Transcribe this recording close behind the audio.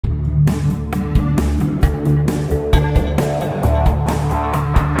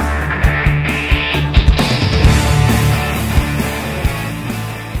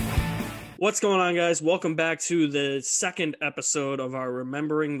What's going on, guys? Welcome back to the second episode of our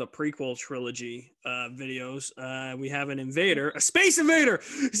Remembering the Prequel Trilogy videos. We have an invader, a space invader,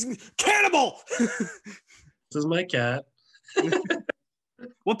 cannibal! This is my cat.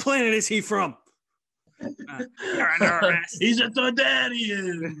 What planet is he from? He's a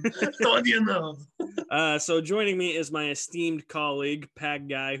Tordanian. What do you know? So joining me is my esteemed colleague, Pag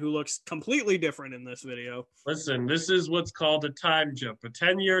Guy, who looks completely different in this video. Listen, this is what's called a time jump, a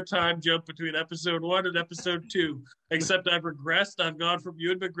 10-year time jump between episode 1 and episode 2. Except I've regressed. I've gone from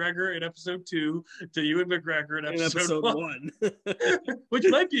Ewan McGregor in episode 2 to Ewan McGregor in episode 1. Which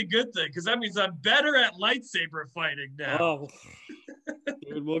might be a good thing, because that means I'm better at lightsaber fighting now. Oh,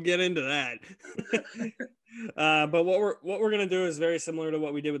 dude, we'll get into that. But what we're gonna do is very similar to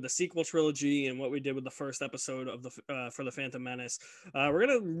what we did with the sequel trilogy and what we did with the first episode of the for the Phantom Menace. We're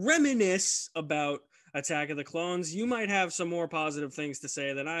gonna reminisce about Attack of the Clones. You might have some more positive things to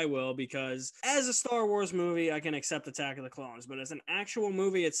say than I will, because as a Star Wars movie, I can accept Attack of the Clones, but as an actual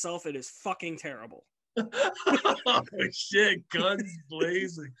movie itself, it is fucking terrible. Oh shit, guns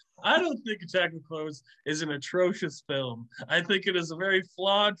blazing. I don't think Attack of the Clones is an atrocious film. I think it is a very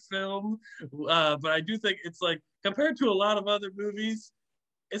flawed film, but I do think it's like, compared to a lot of other movies,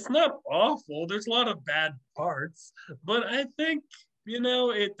 it's not awful. There's a lot of bad parts, but I think,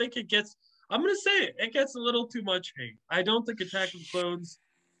 it gets, I'm going to say it gets a little too much hate. I don't think Attack of the Clones,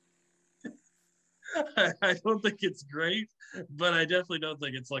 I don't think it's great, but I definitely don't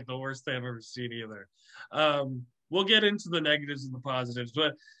think it's like the worst thing I've ever seen either. We'll get into the negatives and the positives,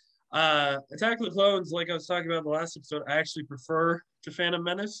 but Attack of the Clones, like I was talking about in the last episode, I actually prefer to Phantom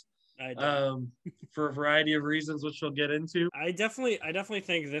Menace. For a variety of reasons, which we'll get into. I definitely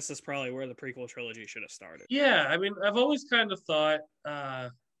think this is probably where the prequel trilogy should have started. Yeah, I mean, I've always kind of thought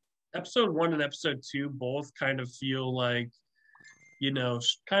episode 1 and episode 2 both kind of feel like,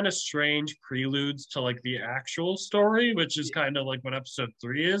 kind of strange preludes to like the actual story, which is kind of like what episode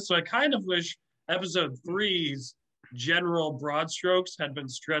 3 is. So I kind of wish episode 3's general broad strokes had been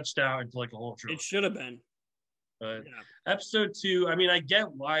stretched out into like a whole trilogy. It should have been. But yeah. Episode 2, I mean, I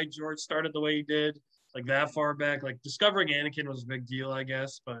get why George started the way he did, like that far back. Like discovering Anakin was a big deal, I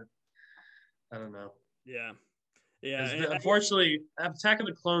guess, but I don't know. Yeah. Yeah. Unfortunately, Attack of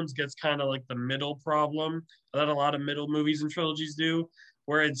the Clones gets kind of like the middle problem that a lot of middle movies and trilogies do,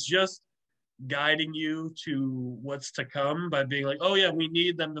 where it's just guiding you to what's to come by being like, oh yeah, we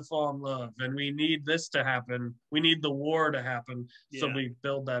need them to fall in love and we need this to happen, we need the war to happen, so we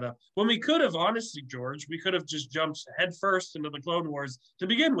build that up. When we could have, honestly, George, we could have just jumped headfirst into the Clone Wars to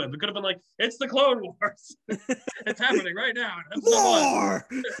begin with. We could have been like, it's the Clone Wars. It's happening right now. War!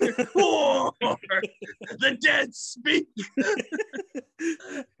 War! The dead speak.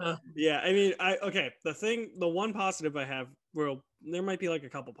 Yeah, I mean, the one positive I have, well, there might be like a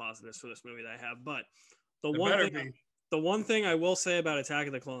couple positives for this movie that I have, but the one thing I will say about Attack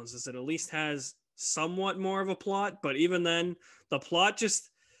of the Clones is it at least has somewhat more of a plot, but even then, the plot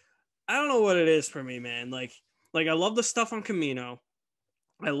just, I don't know what it is for me, man. Like I love the stuff on Kamino.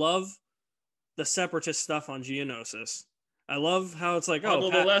 I love the Separatist stuff on Geonosis. I love how it's like,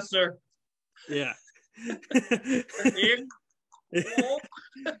 the lesser. Yeah.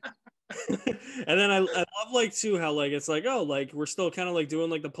 And then I love like too how like it's like, oh, like we're still kind of like doing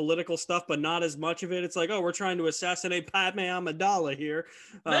like the political stuff, but not as much of it. It's like, oh, we're trying to assassinate Padme Amidala here.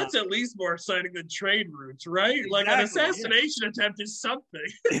 That's at least more exciting than trade routes, right? Exactly, like an assassination attempt is something.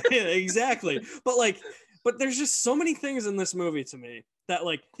 Yeah, exactly. But there's just so many things in this movie to me that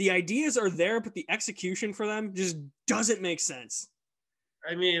like the ideas are there, but the execution for them just doesn't make sense.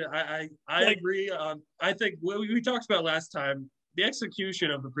 I mean, I agree. I think we talked about last time, the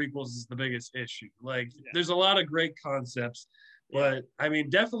execution of the prequels is the biggest issue. Like, there's a lot of great concepts, but I mean,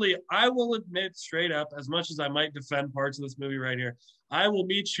 definitely, I will admit straight up, as much as I might defend parts of this movie right here, I will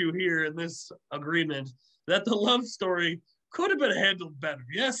meet you here in this agreement that the love story could have been handled better.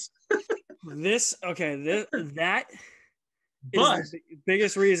 Yes. That is the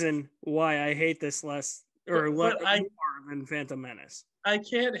biggest reason why I hate this more than Phantom Menace. I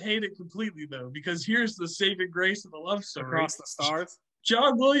can't hate it completely though, because here's the saving grace of the love story. Across the Stars.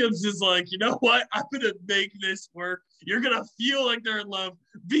 John Williams is like, you know what? I'm gonna make this work. You're gonna feel like they're in love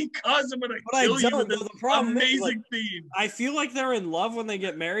because I'm gonna kill you with this amazing theme. I feel like they're in love when they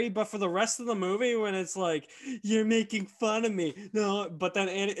get married, but for the rest of the movie, when it's like, you're making fun of me, no. But then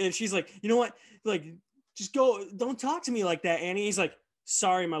and she's like, you know what? Like, just go. Don't talk to me like that, Annie. He's like,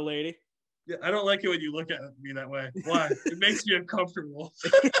 sorry, my lady. Yeah, I don't like it when you look at me that way. Why? It makes me uncomfortable.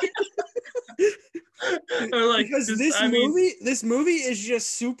 Like, because this movie is just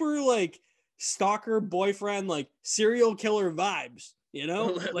super like stalker boyfriend, like serial killer vibes. You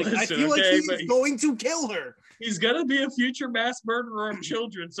know, like Listen, I feel like he's going to kill her. He's gonna be a future mass murderer of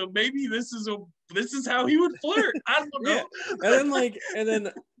children, so maybe this is how he would flirt. I don't know. Yeah. And then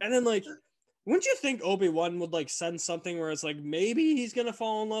like, wouldn't you think Obi-Wan would like send something where it's like maybe he's gonna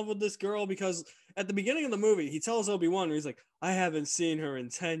fall in love with this girl, because at the beginning of the movie he tells Obi-Wan, he's like, I haven't seen her in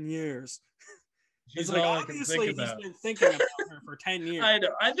 10 years. She's it's like all obviously he's been thinking about her for 10 years. I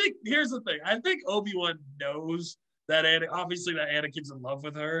know. I think here's the thing. I think Obi-Wan knows that obviously that Anakin's in love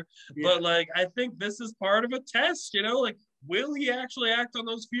with her, but like I think this is part of a test. You know, like will he actually act on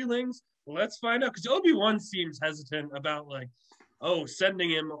those feelings? Let's find out, because Obi-Wan seems hesitant about like, oh,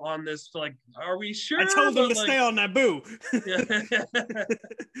 sending him on this. Like, are we sure? I told him to stay on Naboo.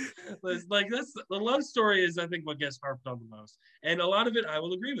 Like that's the love story is I think what gets harped on the most, and a lot of it I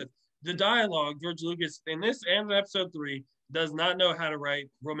will agree with. The dialogue, George Lucas in this and in episode 3 does not know how to write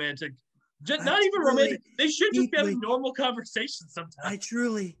romantic. Not even romantic. They should just be having normal conversations sometimes. I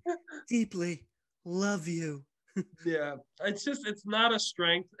truly, deeply love you. Yeah, it's not a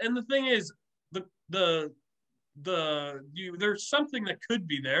strength. And the thing is, there's something that could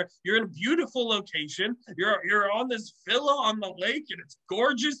be there. You're in a beautiful location. You're on this villa on the lake, and it's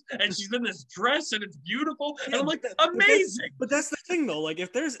gorgeous. And she's in this dress, and it's beautiful. Yeah, and I'm like, amazing. But that's the thing, though. Like,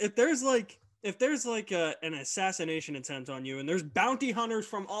 if there's like an assassination attempt on you, and there's bounty hunters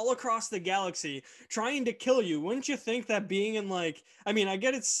from all across the galaxy trying to kill you, wouldn't you think that being in like, I mean, I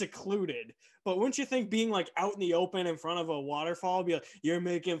get it's secluded, but wouldn't you think being like out in the open in front of a waterfall, be like, you're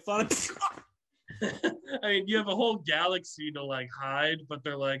making fun of I mean, you have a whole galaxy to like hide, but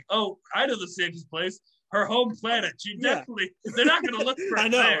they're like, oh, I know the safest place. Her home planet. They're not going to look for her. I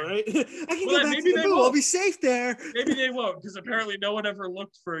know, there. Right? I can go back to Naboo. I'll be safe there. Maybe they won't, because apparently no one ever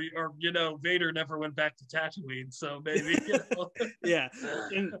looked for, or Vader never went back to Tatooine. So maybe. Yeah,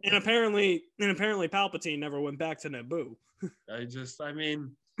 and apparently Palpatine never went back to Naboo. I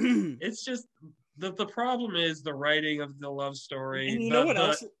mean, it's just the problem is the writing of the love story. And you know what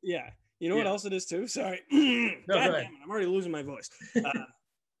else? Yeah. You know what else it is too? Sorry. God damn it, I'm already losing my voice.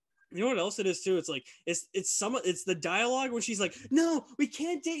 You know what else it is too? It's like it's the dialogue when she's like, "No, we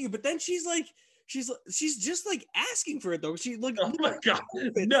can't date you," but then she's just like asking for it though. She like, oh my god,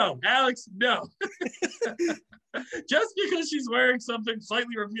 no, Alex, no. Just because she's wearing something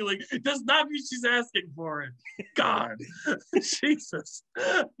slightly revealing does not mean she's asking for it. God, Jesus.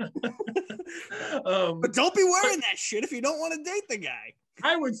 But don't be wearing that shit if you don't want to date the guy.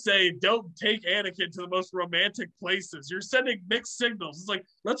 I would say don't take Anakin to the most romantic places. You're sending mixed signals. It's like,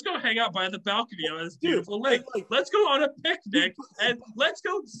 let's go hang out by the balcony on this beautiful lake. Let's go on a picnic and let's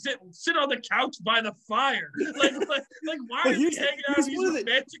go sit on the couch by the fire. Like why are we hanging out in these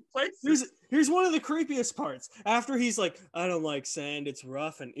romantic places? Here's one of the creepiest parts. After he's like, I don't like sand. It's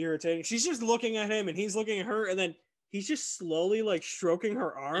rough and irritating. She's just looking at him and he's looking at her, and then he's just slowly like stroking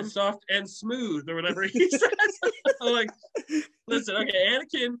her arm. And soft and smooth or whatever he says. I'm like, listen, okay,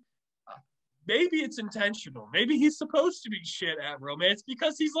 Anakin, maybe it's intentional. Maybe he's supposed to be shit at romance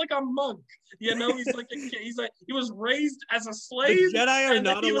because he's like a monk. You know, he's like he was raised as a slave. The Jedi are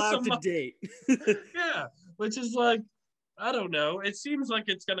not allowed to date. Yeah, which is like, I don't know. It seems like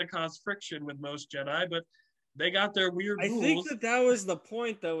it's going to cause friction with most Jedi, but they got their weird rules. I think that was the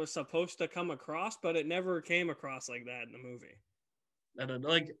point that was supposed to come across, but it never came across like that in the movie. I don't know.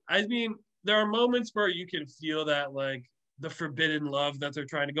 Like, I mean, there are moments where you can feel that, like, the forbidden love that they're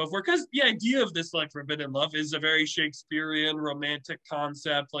trying to go for. Because the idea of this, like, forbidden love is a very Shakespearean romantic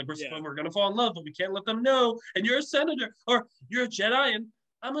concept. Like, we're going to fall in love, but we can't let them know. And you're a senator, or you're a Jedi, and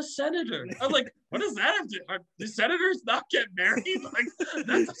I'm a senator. I'm like, what does that have to? Are the senators not get married? Like,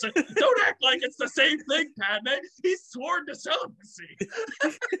 don't act like it's the same thing, Padme. He's sworn to celibacy.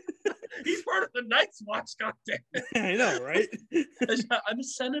 He's part of the Night's Watch. Goddamn. I know, right? I'm a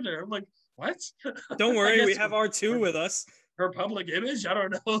senator. I'm like, what? Don't worry, we have R2 with us. Her public image, I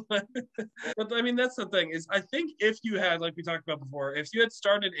don't know. But I mean, that's the thing is, I think if you had, like we talked about before, if you had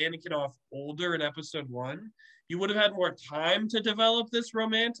started Anakin off older in episode 1, you would have had more time to develop this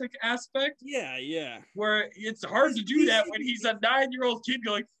romantic aspect. Yeah. Where it's hard to do that when he's a 9-year-old kid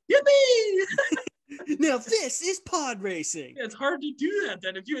going, yippee! Now this is pod racing. Yeah, it's hard to do that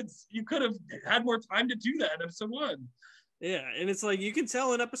then. If you could have had more time to do that in episode 1. Yeah, and it's like you can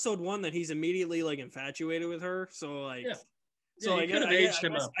tell in episode 1 that he's immediately like infatuated with her. So like, yeah. So I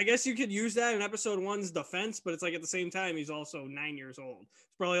guess you could use that in episode 1's defense, but it's like at the same time he's also 9 years old.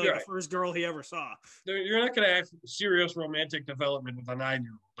 It's probably like the first girl he ever saw. You're not going to have serious romantic development with a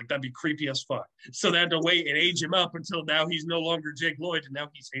 9-year-old. Like, that'd be creepy as fuck. So they had to wait and age him up until now he's no longer Jake Lloyd, and now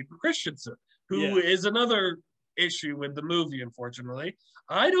he's Hayden Christensen, who is another issue with the movie, unfortunately.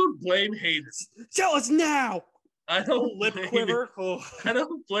 I don't blame Hayden. Tell us now! I don't lip quiver. Oh. I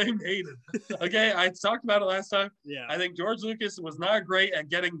don't blame Hayden. Okay, I talked about it last time. Yeah. I think George Lucas was not great at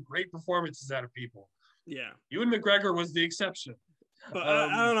getting great performances out of people. Yeah. Ewan McGregor was the exception. But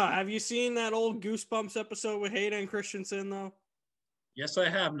I don't know. Have you seen that old Goosebumps episode with Hayden Christensen though? Yes, I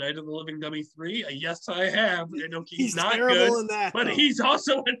have. Night of the Living Dummy 3. Yes, I have. I know he's not terrible good, in that, but though. he's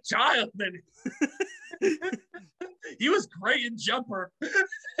also a child. He was great in Jumper.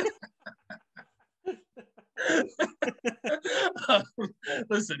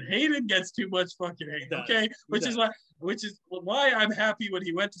 Listen, Hayden gets too much fucking hate, okay? Which is why I'm happy when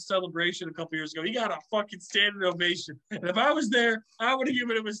he went to Celebration a couple years ago. He got a fucking standing ovation, and if I was there, I would have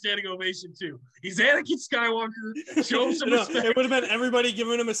given him a standing ovation too. He's Anakin Skywalker. Show him some respect. It would have been everybody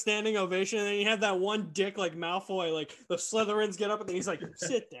giving him a standing ovation, and then you have that one dick like Malfoy, like the Slytherins get up, and then he's like,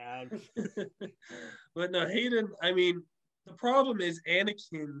 "Sit down." But no, Hayden. I mean, the problem is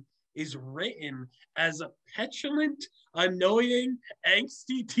Anakin is written as a petulant, annoying,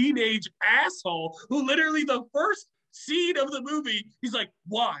 angsty teenage asshole who literally the first scene of the movie, he's like,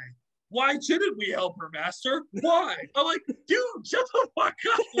 why? Why shouldn't we help her, Master? Why? I'm like, dude, shut the fuck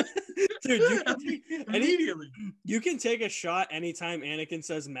up. Dude, immediately. You can take a shot anytime Anakin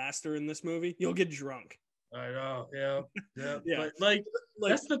says Master in this movie. You'll get drunk. I know, yeah. Yeah. But like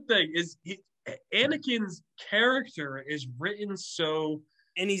that's the thing, is Anakin's character is written so...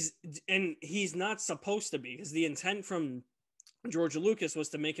 And he's not supposed to be, because the intent from George Lucas was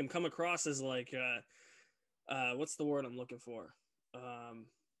to make him come across as like what's the word I'm looking for?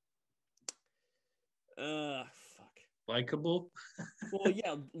 Likable. Well,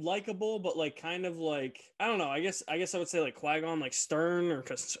 yeah, likable, but like kind of like, I don't know. I guess I would say like Qui-Gon, like stern or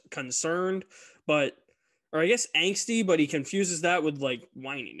concerned, but, or I guess angsty, but he confuses that with like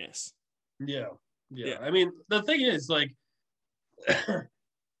whininess. Yeah. I mean, the thing is, like,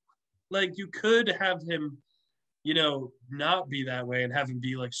 like you could have him, you know, not be that way and have him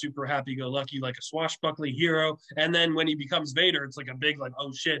be like super happy-go-lucky, like a swashbuckling hero. And then when he becomes Vader, it's like a big like,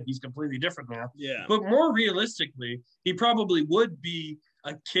 oh shit, he's completely different now. Yeah. But more realistically, he probably would be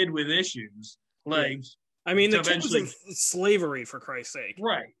a kid with issues. Like, yeah. I mean, the kid was in slavery, for Christ's sake.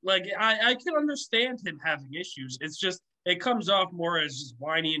 Right. Like, I can understand him having issues. It's just, it comes off more as just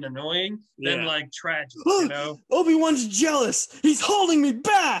whiny and annoying than like tragic, you know? Obi-Wan's jealous. He's holding me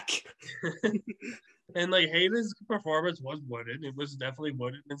back. And like Hayden's performance was wooden. It was definitely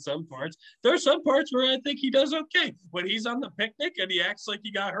wooden in some parts. There are some parts where I think he does okay. When he's on the picnic and he acts like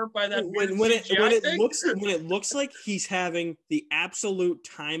he got hurt by that. When it looks like he's having the absolute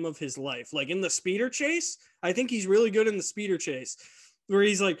time of his life. Like in the speeder chase, I think he's really good in the speeder chase, where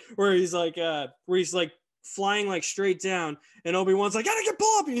he's like flying like straight down, and Obi-Wan's like, gotta get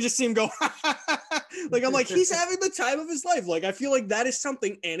pull up, and you just see him go like, I'm like, he's having the time of his life. Like, I feel like that is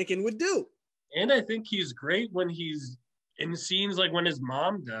something Anakin would do. And I think he's great when he's in scenes like when his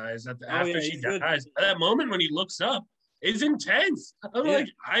mom dies after she dies. That moment when he looks up is intense. I'm like,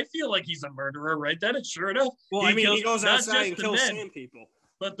 I feel like he's a murderer right then. And sure enough, well, he goes outside and kills sand people,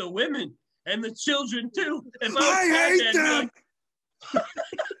 but the women and the children too. If I hate them. Like,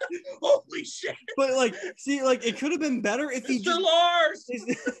 holy shit! But like, see, like it could have been better if he just Lars.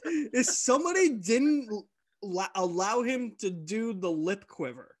 If somebody didn't allow him to do the lip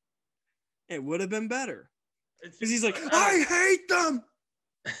quiver, it would have been better. Because he's like, I hate them.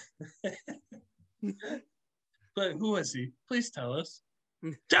 But who was he? Please tell us.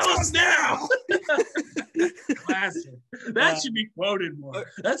 Tell us now. Classic. That should be quoted more.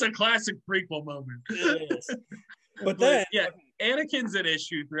 That's a classic prequel moment. It is. But then, yeah, Anakin's an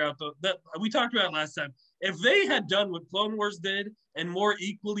issue throughout the we talked about it last time. If they had done what Clone Wars did and more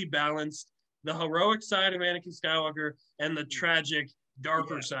equally balanced the heroic side of Anakin Skywalker and the tragic,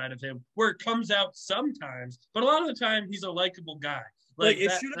 darker side of him, where it comes out sometimes, but a lot of the time he's a likable guy. Like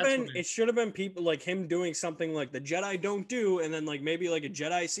it should have been people like him doing something like the Jedi don't do, and then like maybe like a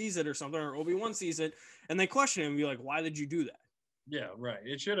Jedi sees it or something, or Obi-Wan sees it, and they question him and be like, why did you do that? Yeah, right.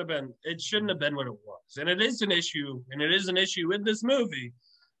 It shouldn't have been what it was. And it is an issue, in this movie,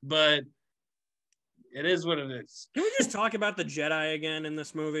 but it is what it is. Can we just talk about the Jedi again in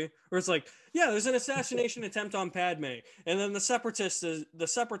this movie? Where it's like, yeah, there's an assassination attempt on Padme, and then the separatist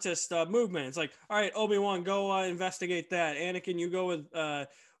movement. It's like, all right, Obi-Wan, go investigate that. Anakin, you go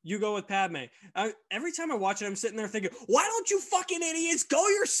with Padme. Every time I watch it, I'm sitting there thinking, why don't you fucking idiots go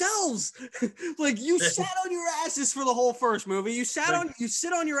yourselves? Like, you sat on your asses for the whole first movie. You sit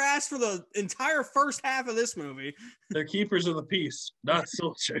on your ass for the entire first half of this movie. They're keepers of the peace, not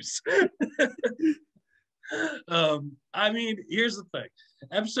soldiers. I mean, here's the thing.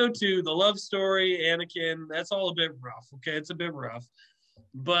 Episode 2, the love story, Anakin, that's all a bit rough. Okay, it's a bit rough.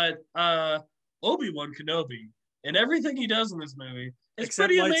 But Obi-Wan Kenobi and everything he does in this movie is Except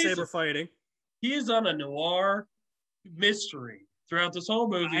pretty lightsaber amazing. fighting. He is on a noir mystery throughout this whole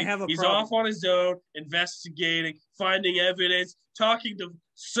movie. He's off on his own, investigating, finding evidence, talking to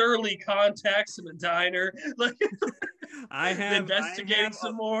surly contacts in a diner, like investigating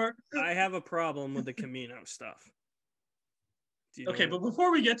some more. I have a problem with the Camino stuff. Okay, but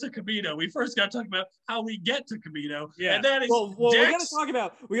before we get to Camino, we first got to talk about how we get to Camino. Yeah, and that is well, we got to talk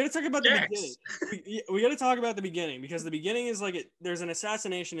about the beginning. We got to talk about the beginning, because the beginning is like there's an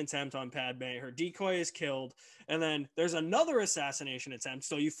assassination attempt on Padme. Her decoy is killed, and then there's another assassination attempt.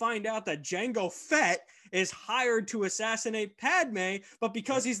 So you find out that Jango Fett is hired to assassinate Padme, but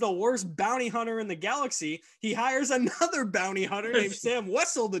because he's the worst bounty hunter in the galaxy, he hires another bounty hunter named Sam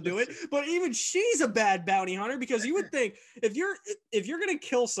Wessel to do it. But even she's a bad bounty hunter, because you would think if you're gonna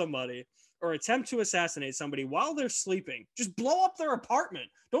kill somebody or attempt to assassinate somebody while they're sleeping, just blow up their apartment.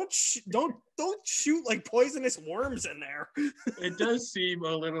 Don't shoot like poisonous worms in there. It does seem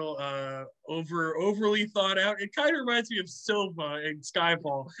a little overly thought out. It kind of reminds me of Silva in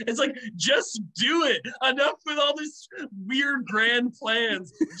Skyfall. It's like, just do it. Enough with all this weird grand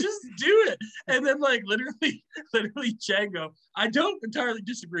plans. Just do it. And then like literally Jango. I don't entirely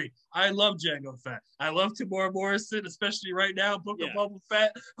disagree. I love Jango Fett. I love Tamora Morrison, especially right now. Book of Boba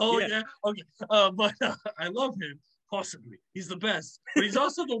Fett. Oh yeah. Okay. But I love him. Possibly. He's the best, but he's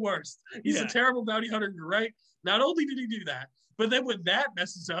also the worst. He's a terrible bounty hunter, you're right. Not only did he do that, but then when that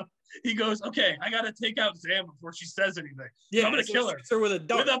messes up, he goes, okay, I got to take out Zam before she says anything. Yeah, so I'm going to kill her with a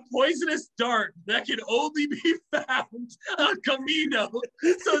dart. With a poisonous dart that can only be found on Camino. So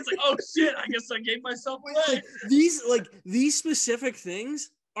it's like, oh shit, I guess I gave myself away. These specific things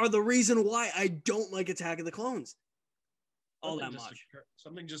are the reason why I don't like Attack of the Clones.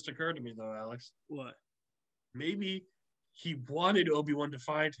 Something just occurred to me though, Alex. What? Maybe he wanted Obi-Wan to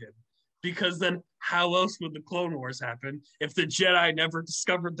find him, because then how else would the Clone Wars happen if the Jedi never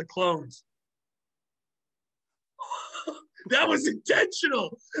discovered the clones? That was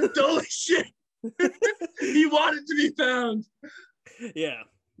intentional. Holy shit. He wanted to be found. Yeah,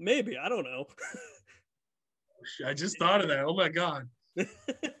 maybe. I don't know. I just thought of that. Oh my God.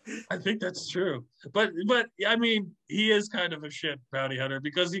 I think that's true. But I mean, he is kind of a shit bounty hunter,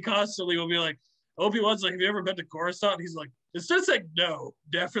 because he constantly will be like, Obi-Wan's like, have you ever been to Coruscant? He's like, instead of saying no,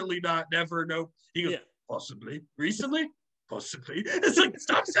 definitely not, never, no. He goes, possibly. Recently? Possibly. It's like,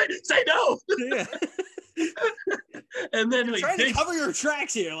 stop saying it. Say no. Yeah. And then you're trying to cover your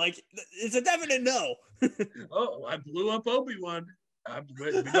tracks here. Like, it's a definite no. Oh, I blew up Obi-Wan.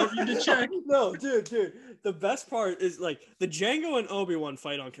 We don't need to check. No, dude. The best part is like the Jango and Obi-Wan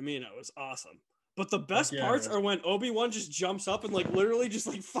fight on Camino is awesome. But the best parts are when Obi-Wan just jumps up and like literally just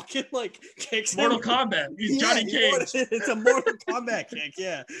like fucking like kicks Mortal Kombat. He's Johnny Cage. It's a Mortal Kombat kick.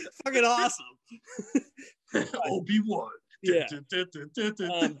 Yeah. Fucking awesome. Obi-Wan. Yeah.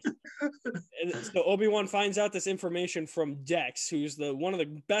 And so Obi-Wan finds out this information from Dex, who's one of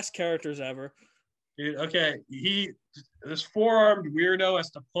the best characters ever. Dude, okay, this four-armed weirdo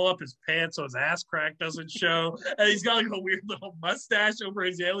has to pull up his pants so his ass crack doesn't show, and he's got like a weird little mustache over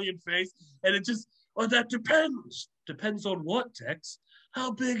his alien face, and it just, that depends. Depends on what, Tex?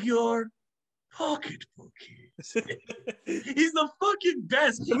 How big your pocketbook is. He's the fucking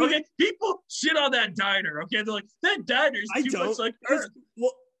best. Okay, people shit on that diner. Okay, they're like, that diner's too much like Earth.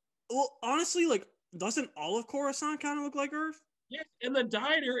 Well, honestly, like, doesn't all of Coruscant kind of look like Earth? Yeah, and the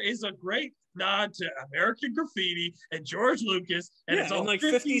diner is a great nod to American Graffiti and George Lucas, and it's all like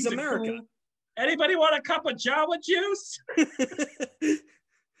 50s America. Cool. Anybody want a cup of Java juice?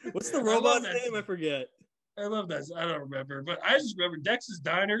 What's the robot's name? I forget. I love that. I don't remember, but I just remember Dex's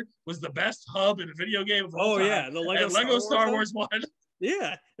Diner was the best hub in a video game of all time. Yeah, the Lego Star Wars one.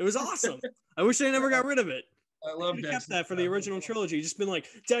 Yeah, it was awesome. I wish they never got rid of it. I love Dex. Kept that for the original trilogy. Just been like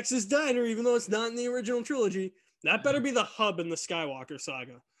Dex's Diner, even though it's not in the original trilogy. That better be the hub in the Skywalker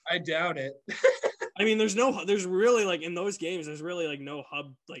saga. I doubt it. I mean, there's really like in those games, there's really like no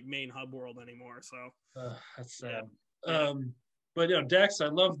hub, like main hub world anymore. So that's sad. Yeah. But Dex, I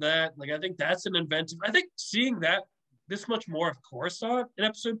love that. Like, I think that's an inventive. I think seeing that this much more of Coruscant in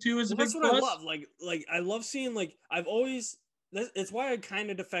episode 2 is a big plus. That's what I love. Like I love seeing it's why I kind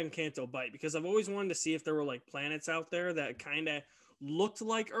of defend Canto Bight, because I've always wanted to see if there were like planets out there that kind of looked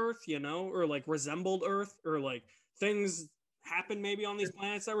like Earth, or like resembled Earth, or like things happen maybe on these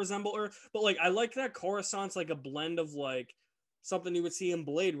planets that resemble Earth. But like I like that Coruscant's like a blend of like something you would see in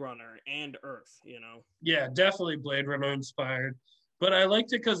Blade Runner and Earth, Yeah, definitely Blade Runner inspired. But I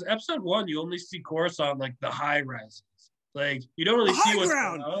liked it because episode 1 you only see Coruscant like the high rises. Like, you don't really see what's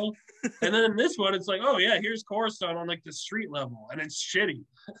ground. below. And then in this one, it's like, oh yeah, here's Coruscant on like the street level, and it's shitty.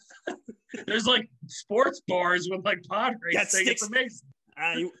 There's like sports bars with like pod racing. It's amazing.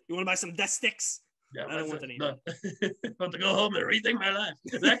 You want to buy some death sticks? Yeah, I don't want any. Want to go home and rethink my life.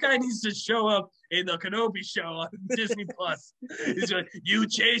 That guy needs to show up in the Kenobi show on Disney Plus. He's like, you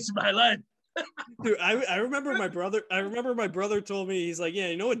changed my life. Dude, I remember my brother told me, he's like, yeah,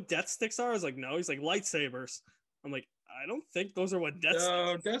 you know what death sticks are? I was like, no. He's like, lightsabers. I'm like, I don't think those are what death sticks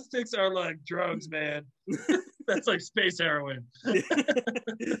are. Death sticks are like drugs, man. That's like space heroin. Yeah,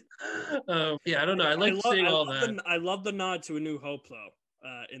 I don't know. I like seeing all that. I love the nod to A New Hope though,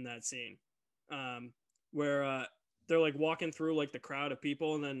 in that scene, where they're like walking through like the crowd of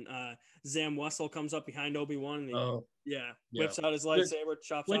people, and then Zam Wessel comes up behind Obi-Wan, and whips out his lightsaber,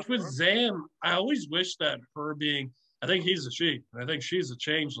 chops off. Which was Zam. I always wish that her being, I think he's a she, and I think she's a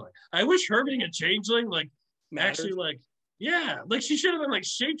changeling. I wish her being a changeling, like, actually, like, yeah, like she should have been like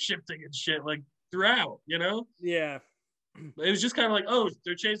shape-shifting and shit, like, throughout, you know? Yeah. It was just kind of like, oh,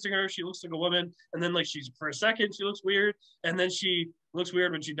 they're chasing her, she looks like a woman, and then like for a second she looks weird, and then she looks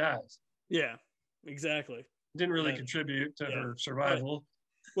weird when she dies. Yeah, exactly. Didn't really contribute to her survival.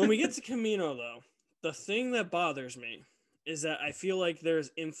 When we get to Kamino, though, the thing that bothers me is that I feel like there's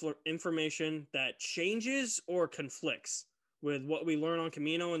information that changes or conflicts with what we learn on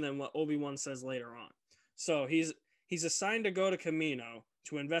Kamino and then what Obi-Wan says later on. So he's assigned to go to Kamino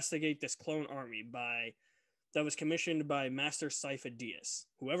to investigate this clone army that was commissioned by Master Sifo-Dyas,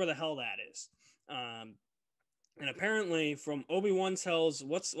 whoever the hell that is. And apparently, from Obi-Wan tells,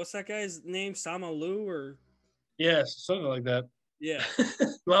 what's that guy's name? Sama Lu or? Yes, something like that. Yeah.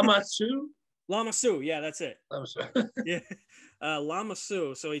 Lama Su? Lama Su, yeah, that's it. Lama Su. Yeah. Lama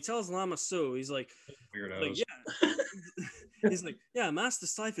Su. So he tells Lama Su, he's like, weirdos. Yeah. He's like, yeah, Master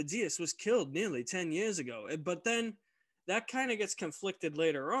Sifo-Dyas was killed nearly 10 years ago. But then that kind of gets conflicted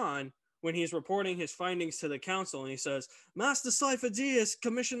later on when he's reporting his findings to the council, and he says, Master Sifo-Dyas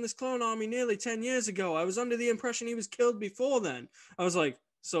commissioned this clone army nearly 10 years ago. I was under the impression he was killed before then. I was like,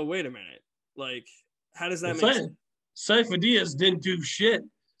 so wait a minute. Like, how does that make sense? Sifo-Dyas didn't do shit.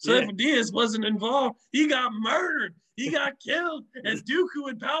 Sifo-Dyas wasn't involved. He got murdered. He got killed. And Dooku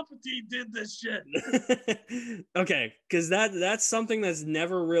and Palpatine did this shit. Okay, because that's something that's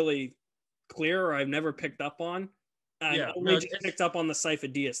never really clear, or I've never picked up on. I've only just picked up on the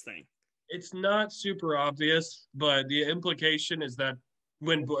Sifo-Dyas thing. It's not super obvious, but the implication is that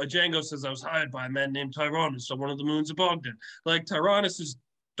when Jango says, I was hired by a man named Tyrannus on one of the moons of Bogdan, like Tyrannus is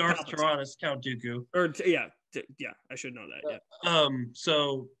Darth Tyrannus, Count Dooku. I should know that. Yeah.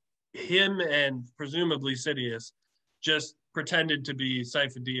 So him and presumably Sidious just pretended to be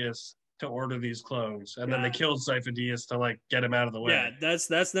Sifo-Dyas to order these clones, and then they killed Sifo-Dyas to like get him out of the way. Yeah,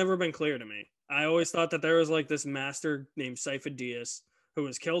 that's never been clear to me. I always thought that there was like this master named Sifo-Dyas who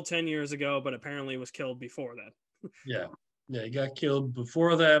was killed 10 years ago, but apparently was killed before that. Yeah, he got killed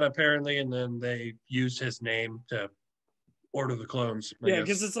before that apparently, and then they used his name to order the clones.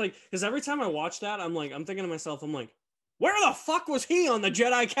 Because it's like, because every time I watch that, I'm thinking to myself, I'm like, where the fuck was he on the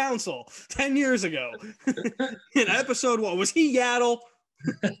Jedi Council 10 years ago? In episode 1, was he Yaddle?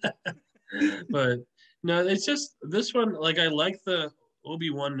 But no, it's just this one. Like, I like the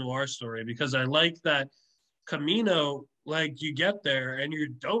Obi-Wan noir story because I like that Kamino, like, you get there and you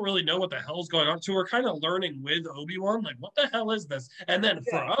don't really know what the hell's going on. So we're kind of learning with Obi-Wan, like, what the hell is this? And then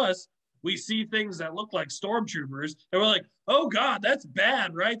for us, we see things that look like stormtroopers, and we're like, oh God, that's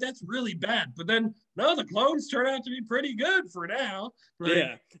bad, right? That's really bad. But then, no, the clones turn out to be pretty good for now. Like,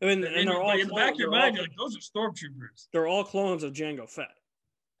 yeah. I mean, and they're all in the back of your mind, you're like, those are stormtroopers. They're all clones of Jango Fett.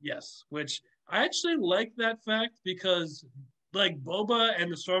 Yes, which I actually like that fact because, like, Boba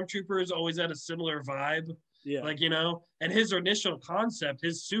and the stormtroopers always had a similar vibe. Yeah. Like, you know, and his initial concept,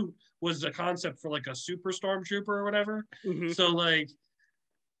 his suit was a concept for like a super stormtrooper or whatever. Mm-hmm. So, like,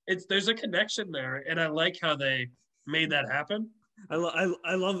 there's a connection there, and I like how they made that happen. I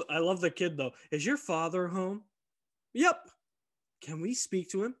love the kid though. Is your father home? Yep. Can we speak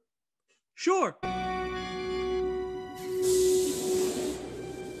to him? Sure.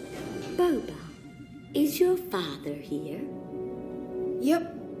 Boba, is your father here?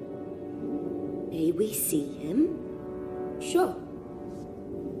 Yep. May we see him? Sure.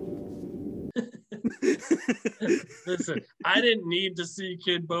 Listen, I didn't need to see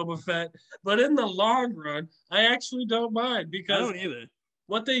Kid Boba Fett, but in the long run, I actually don't mind because I don't either.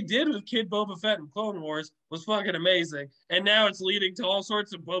 What they did with Kid Boba Fett in Clone Wars was fucking amazing, and now it's leading to all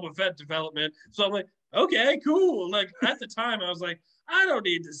sorts of Boba Fett development. So I'm like, okay, cool. Like, at the time, I was like, I don't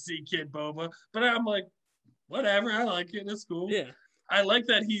need to see Kid Boba, but I'm like, whatever, I like it. It's cool. Yeah, I like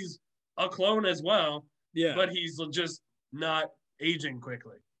that he's a clone as well. Yeah, but he's just not aging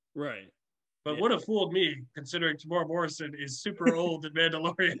quickly. Right. But would have fooled me, considering Tamora Morrison is super old in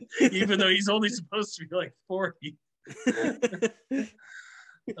Mandalorian, even though he's only supposed to be like 40.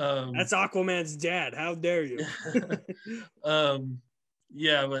 That's Aquaman's dad. How dare you?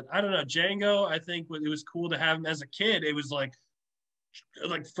 Yeah, but I don't know. Django, I think it was cool to have him as a kid. It was like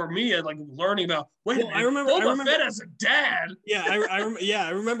for me, like learning about. Wait, I remember Boba Fett as a dad. Yeah, I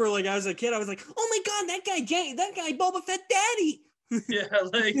remember. Like as a kid, I was like, "Oh my god, that guy, Boba Fett, daddy." Yeah,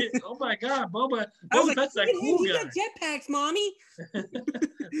 like oh my god, Boba like, Fett's that cool guy. He got jetpacks, mommy.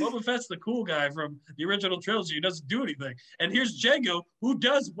 Boba Fett's the cool guy from the original trilogy who doesn't do anything, and here's Django who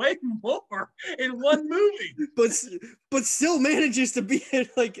does way more in one movie, but still manages to be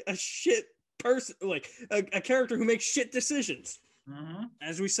like a shit person, like a character who makes shit decisions. Mm-hmm.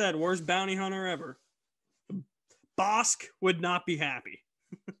 As we said, worst bounty hunter ever. Bosk would not be happy.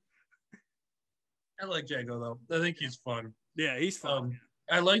 I like Django though. I think he's fun. Yeah, he's fun.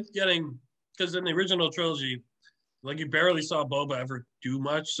 I liked getting because in the original trilogy, like you barely saw Boba ever do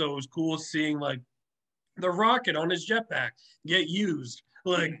much, so it was cool seeing like the rocket on his jetpack get used.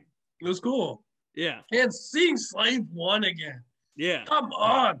 Like it was cool. Yeah, and seeing Slave One again. Yeah, come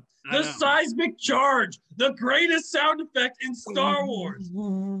on, the seismic charge, the greatest sound effect in Star Wars.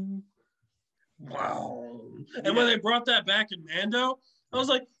 Wow! And when they brought that back in Mando, I was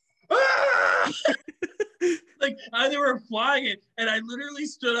like, ah! Like they were flying it, and I literally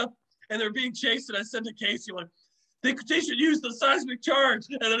stood up, and they're being chased, and I said to Casey, like, they should use the seismic charge,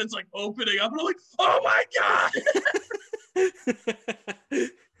 and then it's like opening up, and I'm like, oh my god!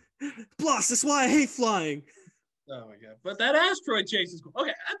 Plus, that's why I hate flying. Oh my god! But that asteroid chase is cool.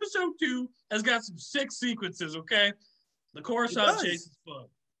 Okay, episode 2 has got some sick sequences. Okay, the Coruscant chase is fun.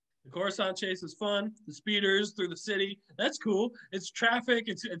 The Coruscant chase is fun. The speeders through the city, that's cool. It's traffic.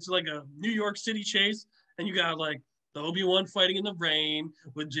 It's like a New York City chase. And you got like the Obi-Wan fighting in the rain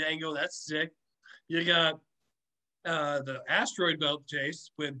with Django. That's sick. You got the asteroid belt chase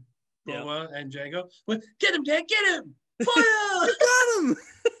with Boba and Django. With get him, Dad, get him! Fire! You got him!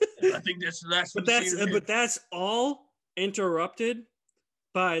 I think that's the last one. But that's all interrupted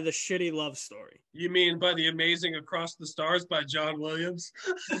by the shitty love story. You mean by the Amazing Across the Stars by John Williams?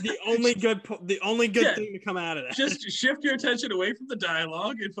 The only good thing to come out of that. Just shift your attention away from the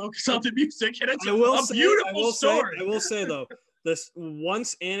dialogue and focus on the music, and it's a beautiful story. I will say though, this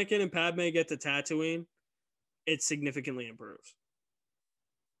once Anakin and Padme get to Tatooine, it significantly improves.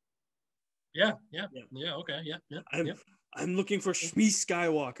 Yeah, okay, yeah. I'm looking for Shmi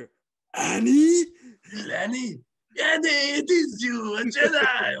Skywalker. Annie, it is you, a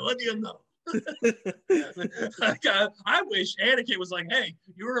Jedi. What do you know? I wish Anakin was like, hey,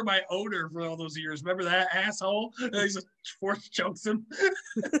 you were my owner for all those years. Remember that asshole? And he just force chokes him.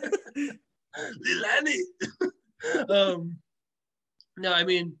 Lenny. No, I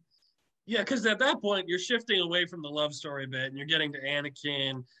mean, yeah, because at that point you're shifting away from the love story a bit, and you're getting to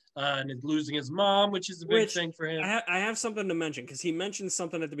Anakin and losing his mom, which is a big thing for him. I have something to mention because he mentioned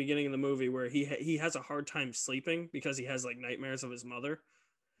something at the beginning of the movie where he has a hard time sleeping because he has like nightmares of his mother.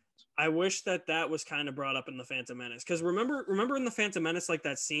 I wish that was kind of brought up in the Phantom Menace because remember in the Phantom Menace, like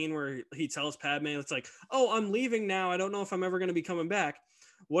that scene where he tells Padme, it's like, oh, I'm leaving now. I don't know if I'm ever going to be coming back.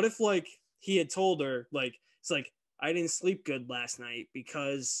 What if like he had told her, like, it's like, I didn't sleep good last night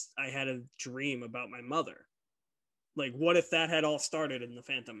because I had a dream about my mother. Like, what if that had all started in the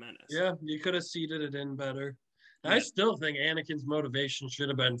Phantom Menace? Yeah, you could have seeded it in better. Yeah. I still think Anakin's motivation should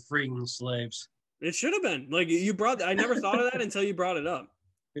have been freeing the slaves. It should have been. Like, I never thought of that until you brought it up.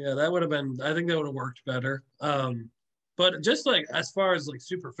 Yeah, that would have been, I think that would have worked better. But just like, as far as like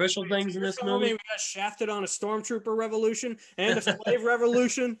superficial things in this movie. We got shafted on a stormtrooper revolution and a slave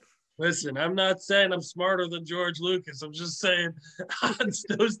revolution. Listen, I'm not saying I'm smarter than George Lucas. I'm just saying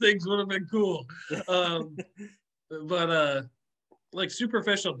those things would have been cool. But like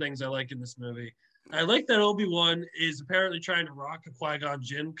superficial things I like in this movie. I like that Obi-Wan is apparently trying to rock a Qui-Gon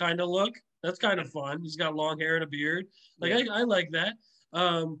Jinn kind of look. That's kind of fun. He's got long hair and a beard. Like I like that.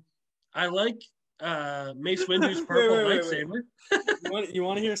 I like Mace Windu's purple lightsaber. You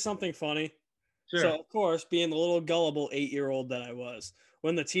want to hear something funny? Sure. So of course, being the little gullible 8-year-old that I was,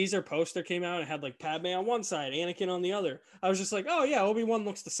 when the teaser poster came out, it had like Padme on one side, Anakin on the other. I was just like, oh yeah, Obi-Wan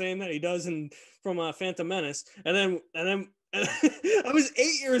looks the same that he does from Phantom Menace. And then I was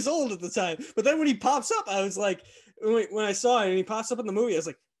 8 years old at the time. But then when he pops up, I was like, when I saw it and he pops up in the movie, I was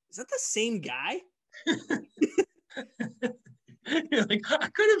like, is that the same guy? You're like, I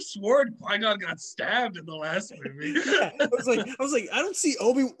could have sworn Qui-Gon got stabbed in the last movie. Yeah, I was like, I don't see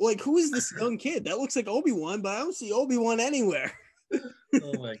who is this young kid? That looks like Obi-Wan, but I don't see Obi-Wan anywhere.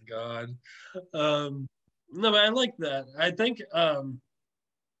 Oh my god. No, but I like that. I think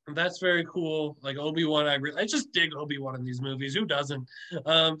that's very cool. Like Obi-Wan, I just dig Obi-Wan in these movies. Who doesn't?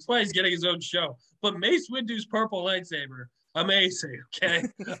 That's why he's getting his own show. But Mace Windu's purple lightsaber, amazing. Okay,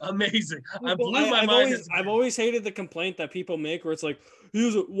 amazing. I blew my mind. I've always hated the complaint that people make where it's like,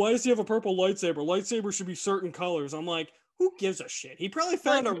 why does he have a purple lightsaber? Lightsaber should be certain colors. I'm like, who gives a shit? He probably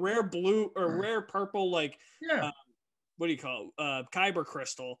found a rare blue or rare purple, like, what do you call it? Kyber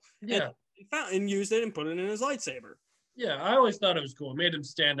crystal. Yeah. And used it and put it in his lightsaber. Yeah, I always thought it was cool. It made him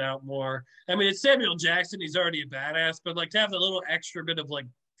stand out more. I mean, it's Samuel Jackson. He's already a badass, but like to have a little extra bit of like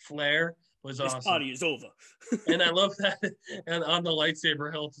flair was awesome. His party is over. And I love that. And on the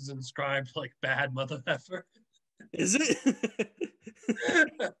lightsaber hilt is inscribed like "bad mother effer." Is it?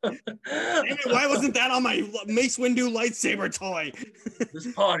 Why wasn't that on my Mace Windu lightsaber toy?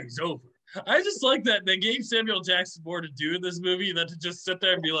 This party's over. I just like that they gave Samuel Jackson more to do in this movie than to just sit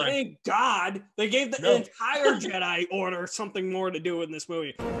there and be like, thank God they gave the entire Jedi Order something more to do in this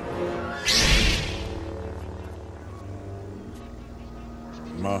movie.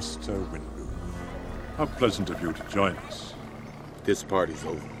 Master Windu, how pleasant of you to join us. This party's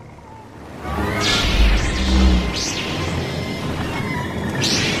over.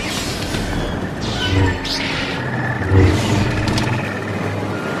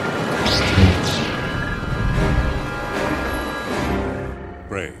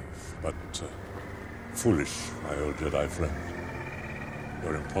 Brave, but foolish, my old Jedi friend.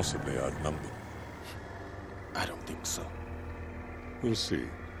 You're impossibly outnumbered. I don't think so. We'll see.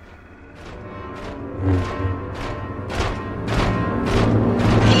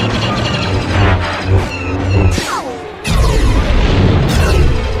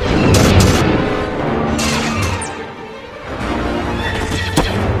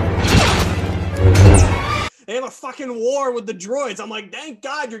 They have a fucking war with the droids. I'm like, thank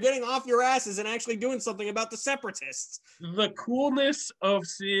God you're getting off your asses and actually doing something about the separatists. The coolness of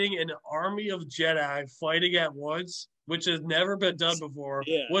seeing an army of Jedi fighting at once, which has never been done before,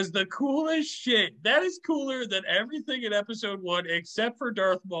 was the coolest shit. That is cooler than everything in episode 1 except for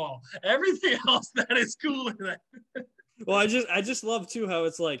Darth Maul. Everything else that is cooler than Well, I just love too how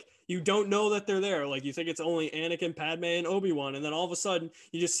it's like you don't know that they're there. Like you think it's only Anakin, Padme, and Obi-Wan, and then all of a sudden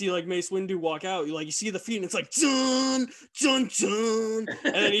you just see like Mace Windu walk out. You see the feet, and it's like dun dun dun,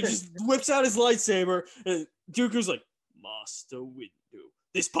 and then he just whips out his lightsaber, and Dooku's like, Master Windu,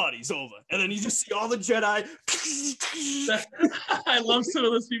 this party's over, and then you just see all the Jedi. I love some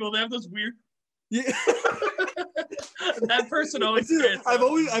of those people. They have this weird. Yeah. That person always. Dude,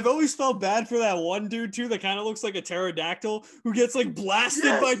 I've always felt bad for that one dude too that kind of looks like a pterodactyl who gets like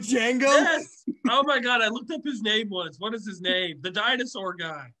blasted by Django. Yes. Oh my God, I looked up his name once. What is his name? The dinosaur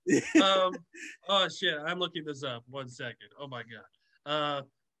guy. Oh shit, I'm looking this up. 1 second. Oh my God.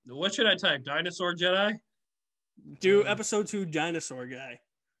 What should I type? Dinosaur Jedi? Do episode 2 dinosaur guy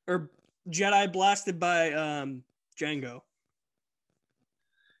or Jedi blasted by Django.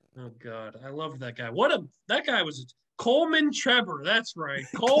 Oh God, I love that guy. That guy was Coleman Trevor. That's right,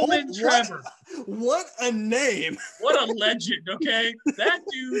 Coleman Trevor. What a name! What a legend. Okay, that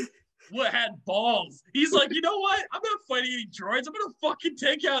dude had balls. He's like, you know what? I'm not fighting any droids. I'm gonna fucking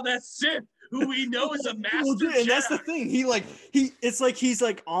take out that Sith who we know is a master. Dude, and that's the thing. It's like he's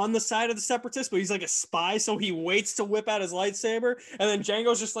like on the side of the separatists, but he's like a spy, so he waits to whip out his lightsaber, and then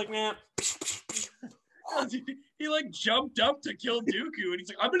Django's just like, man. He like jumped up to kill Dooku, and he's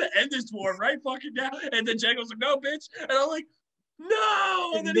like, "I'm gonna end this war right fucking now." And then Django's like, "No, bitch," and I'm like,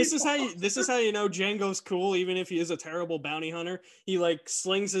 "No." And then this is how you know Django's cool, even if he is a terrible bounty hunter. He like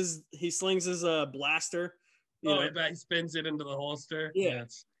slings his blaster. He spins it into the holster. Yeah,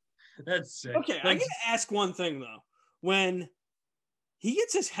 that's sick. Okay, I gotta ask one thing though. When he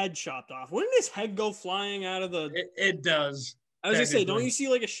gets his head chopped off, wouldn't his head go flying out of the? It does. I was gonna say, don't you see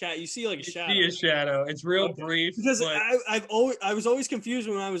like a shadow? You see like a shadow. See a shadow. It's real brief. Because but... I was always confused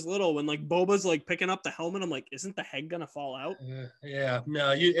when I was little when like Boba's like picking up the helmet. I'm like, isn't the head gonna fall out? Yeah,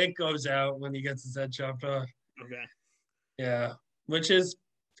 no, it goes out when he gets his head chopped off. Okay. Yeah, which is,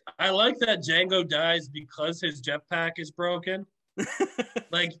 I like that Django dies because his jetpack is broken.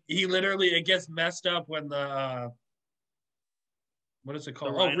 Like he literally, it gets messed up when the what is it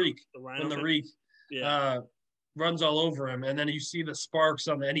called? Reek. When the Reek. Yeah. Runs all over him, and then you see the sparks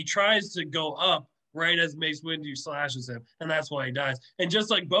on it, and he tries to go up right as Mace Windu slashes him, and that's why he dies. And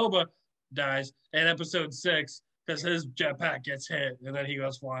just like Boba dies in episode 6, because his jetpack gets hit, and then he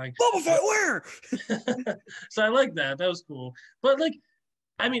goes flying. Boba Fett, where? So I like that. That was cool. But like,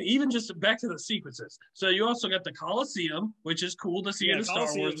 I mean, even just back to the sequences. So you also got the Coliseum, which is cool to see in a Star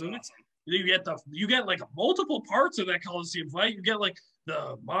Wars movie. Awesome. You get like multiple parts of that Coliseum fight. You get like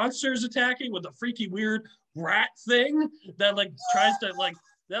the monsters attacking with the freaky weird rat thing that like tries to like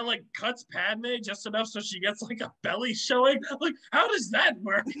that like cuts Padme just enough so she gets like a belly showing. Like, how does that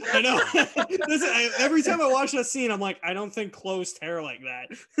work? I know. Every time I watch that scene, I'm like, I don't think clothes tear like that.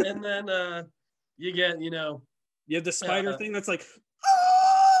 And then you get, you have the spider thing that's like,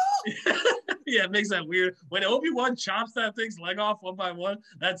 yeah, it makes that weird. When Obi-Wan chops that thing's leg off one by one,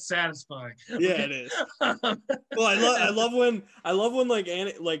 that's satisfying. Yeah, it is. Well, I love when like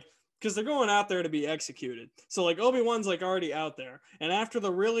because they're going out there to be executed. So like Obi-Wan's like already out there, and after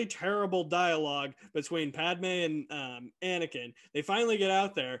the really terrible dialogue between Padme and Anakin, they finally get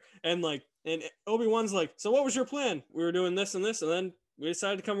out there, and Obi-Wan's like, "So what was your plan? We were doing this and this, and then we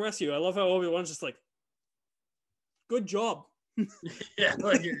decided to come rescue you." I love how Obi-Wan's just like, "Good job." Yeah,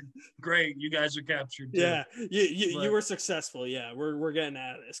 like great, you guys are captured too. Yeah, you were successful. Yeah, we're getting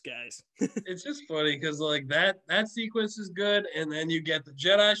out of this, guys. It's just funny because like that sequence is good, and then you get the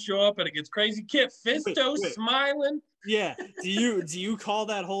Jedi show up and it gets crazy. Kit Fisto smiling. Yeah. Do you call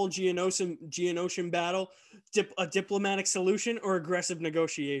that whole Geonosian battle a diplomatic solution or aggressive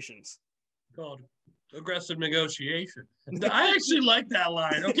negotiations? Called aggressive negotiation. I actually like that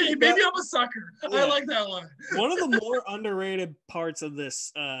line. Okay, maybe I'm a sucker. Yeah. I like that line. One of the more underrated parts of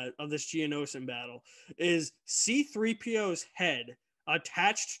this Geonosian battle is C-3PO's head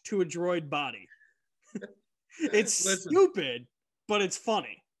attached to a droid body. It's stupid, but it's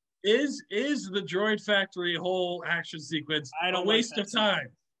funny. Is the droid factory whole action sequence a waste of time?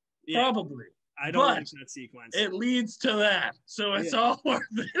 Yeah. Probably. I don't like that sequence. It leads to that, so it's all worth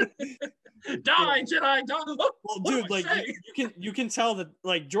it. Die, Jedi! Die. Well, dude, like you can tell that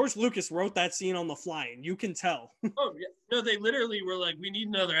like George Lucas wrote that scene on the fly, and you can tell. Oh yeah, no, they literally were like, "We need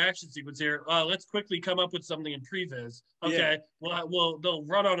another action sequence here. Let's quickly come up with something in previs." Okay, well, they'll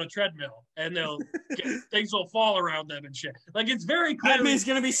run on a treadmill, and things will fall around them and shit. Like it's very clear. Padme's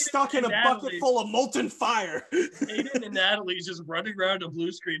gonna be stuck in a bucket full of molten fire. Hayden and Natalie's just running around a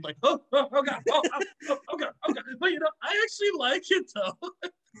blue screen, like, oh god, oh god, oh god. But I actually like it though.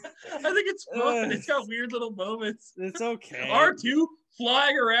 I think it's fun. It's got weird little moments. It's okay. R2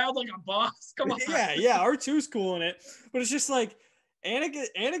 flying around like a boss. Come on. Yeah. R2's cool in it, but it's just like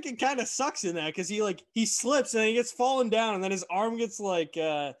Anakin kind of sucks in that because he slips and he gets fallen down and then his arm gets like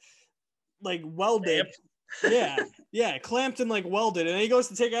welded. Clamped and like welded, and then he goes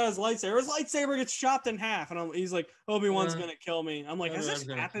to take out his lightsaber. His lightsaber gets chopped in half, and he's like, Obi-Wan's gonna kill me. I'm like, has this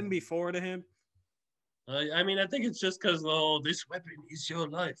happened before to him? I mean, I think it's just because this weapon is your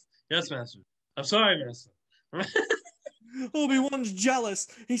life. Yes, Master. I'm sorry, Master. Obi-Wan's jealous.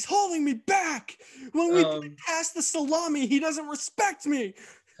 He's holding me back. When we pass the salami, he doesn't respect me.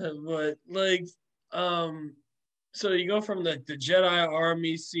 But so you go from the Jedi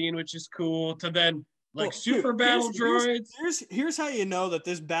army scene, which is cool, to then super battle droids. Here's how you know that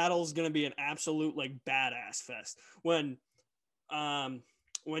this battle is gonna be an absolute like badass fest. When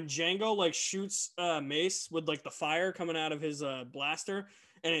Jango shoots Mace with like the fire coming out of his blaster,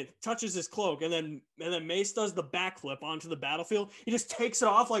 and it touches his cloak, and then Mace does the backflip onto the battlefield. He just takes it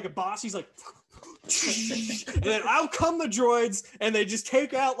off like a boss. He's like, and then out come the droids, and they just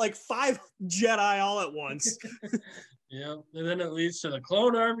take out like 5 Jedi all at once. Yeah, and then it leads to the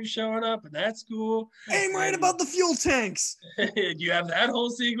clone army showing up, and that's cool. Aim right about the fuel tanks. You have that whole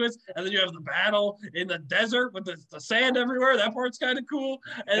sequence, and then you have the battle in the desert with the sand everywhere. That part's kind of cool.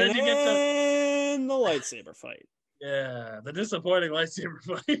 And then you get the lightsaber fight. Yeah, the disappointing lightsaber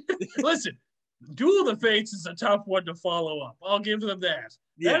fight. Listen, Duel of the Fates is a tough one to follow up. I'll give them that.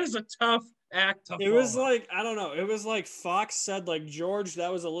 Yeah. That is a tough act to follow. It was like, I don't know. It was like Fox said, like, George,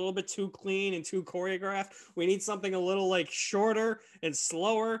 that was a little bit too clean and too choreographed. We need something a little like shorter and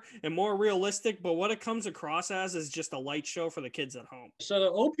slower and more realistic. But what it comes across as is just a light show for the kids at home. So the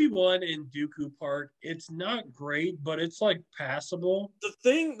Obi-Wan in Dooku part, it's not great, but it's like passable. The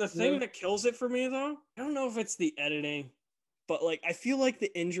thing that kills it for me though, I don't know if it's the editing, but like I feel like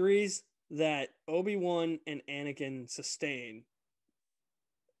the injuries that Obi-Wan and Anakin sustain,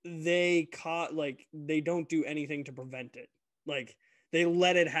 they don't do anything to prevent it. Like they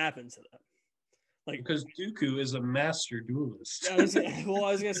let it happen to them. Like because Dooku is a master duelist. I was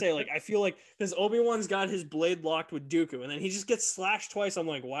gonna say, like, I feel like because Obi-Wan's got his blade locked with Dooku, and then he just gets slashed twice. I'm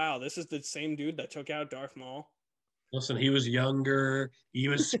like, wow, this is the same dude that took out Darth Maul. Listen, he was younger. He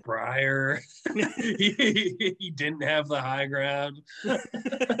was sprier. he didn't have the high ground.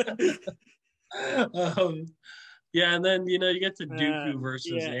 Yeah, and then you get to Dooku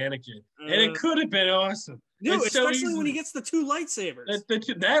versus Anakin, and it could have been awesome. No, especially when he gets the 2 lightsabers.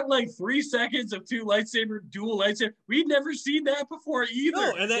 That like 3 seconds of 2 dual lightsaber. We'd never seen that before either.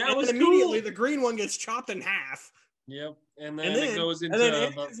 No, and then immediately the green one gets chopped in half. Yep. And then it goes into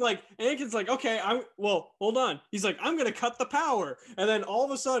Anakin's like, okay, hold on. He's like, I'm gonna cut the power. And then all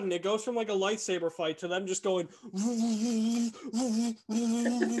of a sudden it goes from like a lightsaber fight to them just going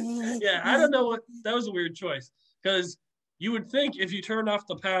Yeah, I don't know what that was a weird choice. Because you would think if you turned off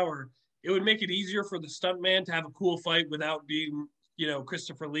the power, it would make it easier for the stuntman to have a cool fight without being,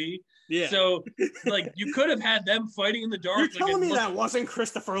 Christopher Lee. Yeah. So, like, you could have had them fighting in the dark. You're telling me that wasn't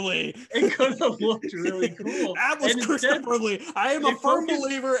Christopher Lee? It could have looked really cool. That was Christopher Lee. I am a firm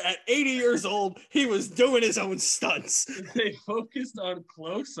believer at 80 years old, he was doing his own stunts. They focused on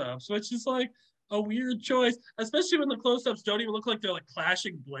close-ups, which is like a weird choice, especially when the close-ups don't even look like they're like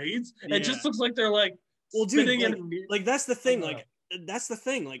clashing blades. Yeah. It just looks like they're like, well, dude, like that's the thing. That's the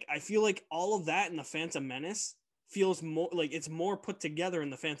thing. Like, I feel like all of that in the Phantom Menace feels more like it's more put together in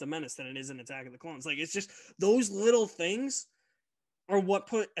the Phantom Menace than it is in Attack of the Clones. Like, it's just those little things are what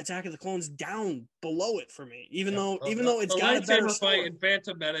put Attack of the Clones down below it for me. Even though it's got a better story. Fight in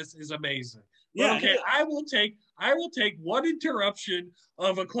Phantom Menace is amazing. Yeah. Okay, I will take one interruption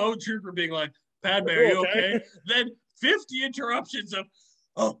of a clone trooper being like, "Padme, are you okay?" Then 50 interruptions of,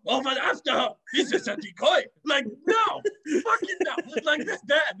 "Oh, but after this is a decoy." Like, no, fucking no. Like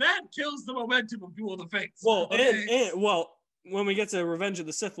that kills the momentum of Duel of the Fates. Well, okay? and when we get to Revenge of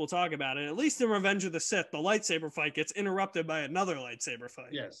the Sith, we'll talk about it. At least in Revenge of the Sith, the lightsaber fight gets interrupted by another lightsaber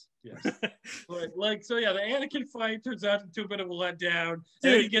fight. Yes. But so yeah, the Anakin fight turns out into a bit of a letdown.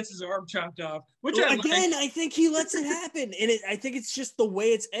 Dude, and he gets his arm chopped off. I think he lets it happen, and I think it's just the way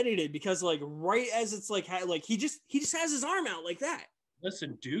it's edited because like right as it's like he just has his arm out like that.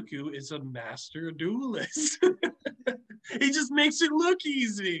 Listen, Dooku is a master duelist. He just makes it look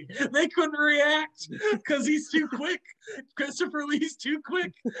easy. They couldn't react because he's too quick. Christopher Lee's too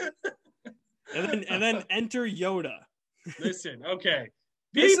quick. and then enter Yoda. Listen, okay.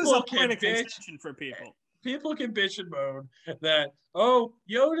 This is a point of contention for people. People can bitch and moan that,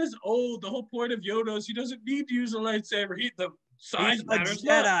 Yoda's old. The whole point of Yoda is he doesn't need to use a lightsaber. The size matters.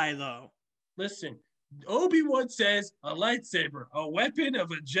 Jedi, though. Listen, Obi-Wan says a lightsaber, a weapon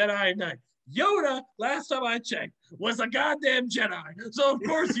of a Jedi Knight. Yoda, last time I checked, was a goddamn Jedi. So, of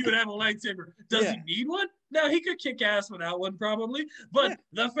course, he would have a lightsaber. Does he need one? No, he could kick ass without one, probably. But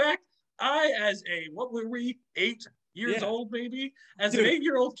the fact, as 8 years old, maybe? As an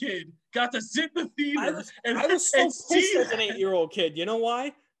 8-year-old kid, got to sit in the theater I was so pissed as an 8-year-old kid. You know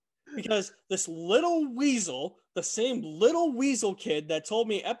why? Because this little weasel, the same little weasel kid that told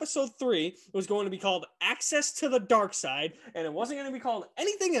me episode 3 was going to be called Access to the Dark Side, and it wasn't going to be called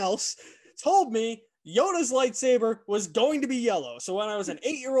anything else, told me Yoda's lightsaber was going to be yellow. So when I was an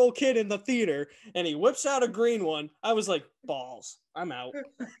 8-year-old kid in the theater and he whips out a green one, I was like, balls, I'm out.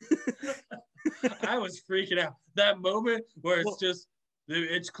 I was freaking out. That moment where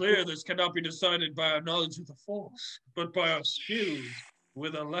it's clear this cannot be decided by our knowledge of the Force, but by our skills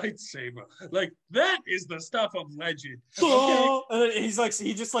with a lightsaber. Like, that is the stuff of legend. Okay? And then he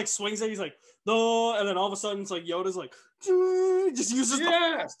just swings it. He's like, no. And then all of a sudden, it's like Yoda's like, just uses the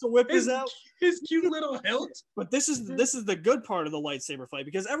force to whip his cute little hilt. But this is the good part of the lightsaber fight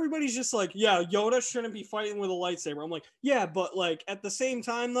because everybody's just like, yeah, Yoda shouldn't be fighting with a lightsaber. I'm like, yeah, but like at the same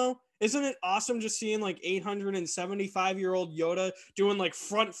time though, isn't it awesome just seeing like 875-year-old Yoda doing like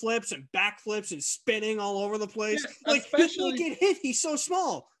front flips and back flips and spinning all over the place? Yeah, like he can't get hit. He's so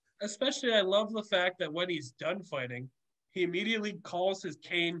small. Especially, I love the fact that when he's done fighting, he immediately calls his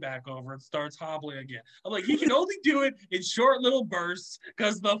cane back over and starts hobbling again. I'm like, he can only do it in short little bursts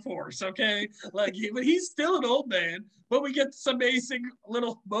because of the Force, okay? Like, but he's still an old man, but we get this amazing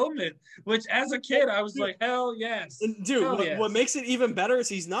little moment, which as a kid, I was like, hell yes. And dude, what makes it even better is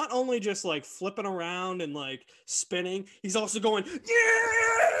he's not only just like flipping around and like spinning, he's also going,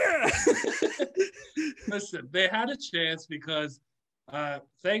 yeah! Listen, they had a chance because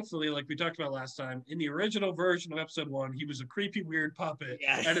thankfully, like we talked about last time, in the original version of episode 1, he was a creepy, weird puppet.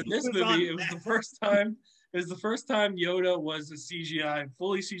 Yeah, and in this movie, it was the first time Yoda was a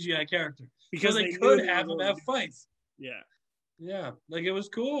fully CGI character. Because they could have him have fights. Yeah. Yeah. Like, it was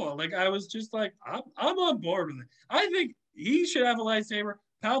cool. Like, I was just like, I'm on board with it. I think he should have a lightsaber.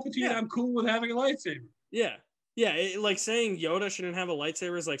 Palpatine, I'm cool with having a lightsaber. Yeah. Yeah, like saying Yoda shouldn't have a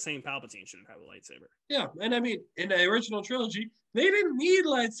lightsaber is like saying Palpatine shouldn't have a lightsaber. Yeah, and I mean, in the original trilogy, they didn't need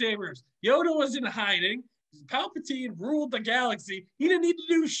lightsabers. Yoda was in hiding. Palpatine ruled the galaxy. He didn't need to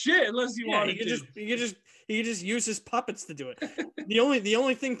do shit unless he wanted to. He could just use his puppets to do it. the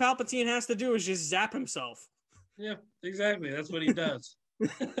only thing Palpatine has to do is just zap himself. Yeah, exactly. That's what he does.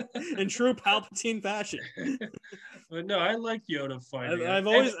 In true Palpatine fashion. But no, I like Yoda fighting.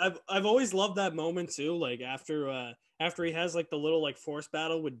 I've always loved that moment too. Like after he has like the little like force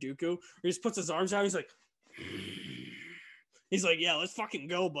battle with Dooku, where he just puts his arms out. He's like, He's like, yeah, let's fucking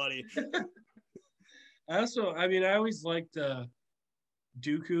go, buddy. I always liked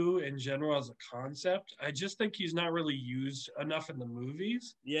Dooku in general as a concept. I just think he's not really used enough in the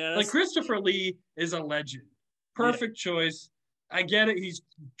movies. Yeah, like Christopher Lee is a legend. Perfect choice. I get it.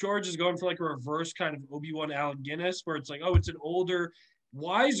 George is going for like a reverse kind of Obi-Wan Alec Guinness, where it's like, oh, it's an older,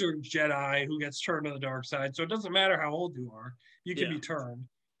 wiser Jedi who gets turned to the dark side. So it doesn't matter how old you are, you can be turned.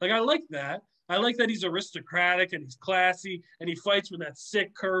 Like, I like that. I like that he's aristocratic and he's classy and he fights with that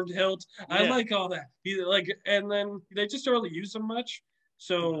sick curved hilt. I like all that. And then they just don't really use him much.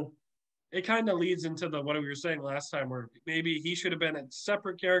 So it kind of leads into what we were saying last time, where maybe he should have been a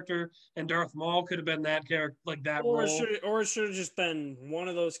separate character and Darth Maul could have been that character, like that role. Or it should have just been one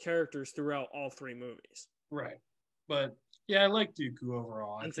of those characters throughout all 3 movies. Right. But yeah, I like Dooku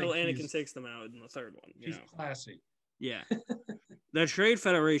overall. Until Anakin takes them out in the 3rd one. He's classy. Yeah. The Trade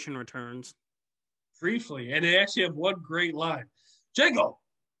Federation returns. Briefly, and they actually have one great line. Jango,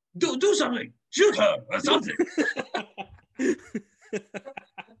 do something. Shoot her or something.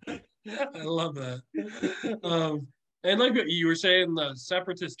 I love that. And like what you were saying, the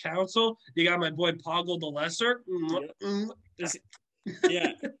Separatist Council, you got my boy Poggle the Lesser.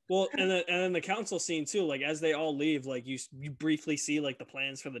 Yeah. Well, and then the council scene too, like as they all leave, like you briefly see like the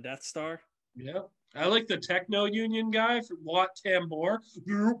plans for the Death Star. Yeah. I like the Techno Union guy from Wat Tambor.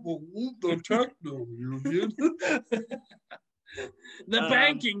 The Techno Union. The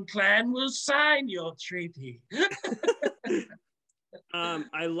banking clan will sign your treaty.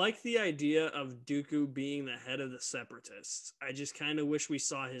 I like the idea of Dooku being the head of the Separatists. I just kind of wish we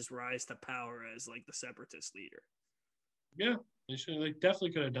saw his rise to power as like the Separatist leader. Yeah, they should. They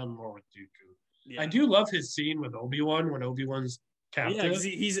definitely could have done more with Dooku. Yeah. I do love his scene with Obi-Wan when Obi-Wan's captive. Yeah,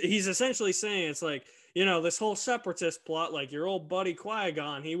 he's essentially saying it's like, this whole Separatist plot, like your old buddy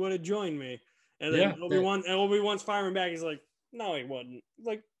Qui-Gon, he would have joined me. And then Obi-Wan's firing back. He's like, no, he wouldn't.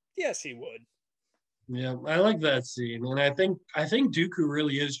 Like, yes, he would. Yeah, I like that scene, and I think Dooku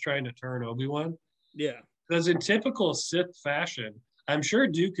really is trying to turn Obi-Wan. Yeah, because in typical Sith fashion, I'm sure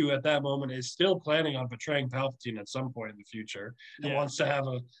Dooku at that moment is still planning on betraying Palpatine at some point in the future and wants to have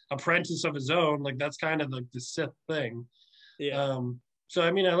a apprentice of his own. Like that's kind of like the Sith thing. Yeah. So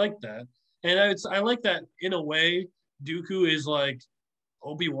I mean, I like that, and I like that in a way. Dooku is like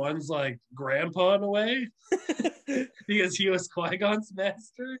Obi-Wan's like grandpa in a way because he was Qui-Gon's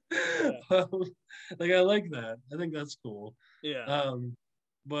master. Yeah. Like I like that. I think that's cool. Yeah.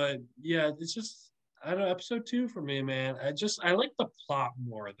 But yeah, it's just I don't know, episode 2 for me, man. I like the plot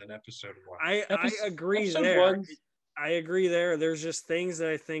more than episode 1. I agree there. I agree there. There's just things that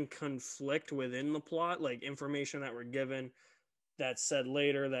I think conflict within the plot, like information that we're given that's said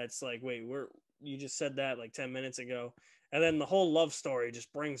later that's like, wait, you just said that like 10 minutes ago. And then the whole love story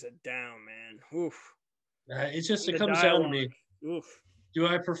just brings it down, man. Oof. It comes down to me. Oof. Do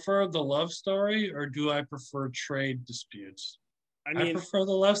I prefer the love story or do I prefer trade disputes? I prefer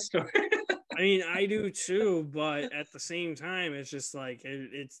the love story. I mean, I do too, but at the same time, it's just like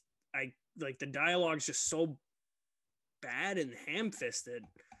the dialogue's just so bad and ham-fisted.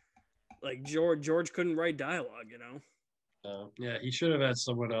 Like George couldn't write dialogue, Yeah, he should have had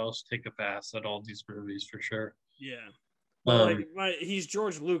someone else take a pass at all these movies for sure. Yeah. Well, he's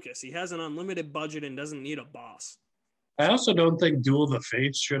George Lucas. He has an unlimited budget and doesn't need a boss. I also don't think Duel of the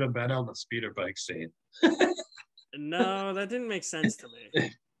Fates should have been on the speeder bike scene. No, that didn't make sense to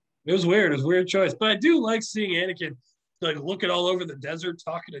me. It was weird. It was a weird choice. But I do like seeing Anakin like looking all over the desert,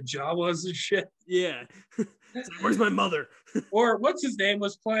 talking to Jawas and shit. Yeah. Like, where's my mother? Or what's his name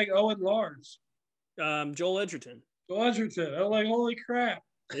was playing Owen Lars? Joel Edgerton. Joel Edgerton. I'm like, holy crap.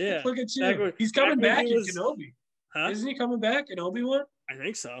 Yeah. Look at you. He's coming back in Kenobi. Huh? Isn't he coming back in Obi-Wan? I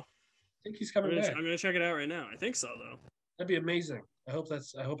think so. I think he's coming back. I'm gonna check it out right now. I think so though. That'd be amazing. I hope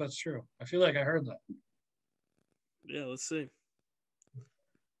that's true. I feel like I heard that. Yeah, let's see.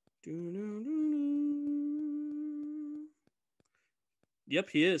 Yep,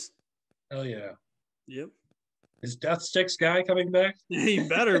 he is. Hell yeah. Yep. Is Death Sticks guy coming back? He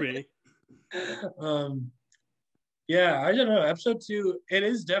better be. Yeah, I don't know. Episode 2, it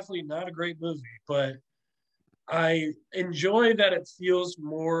is definitely not a great movie, but I enjoy that it feels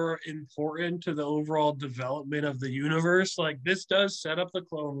more important to the overall development of the universe. Like this does set up the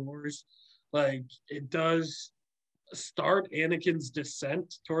Clone Wars. Like it does start Anakin's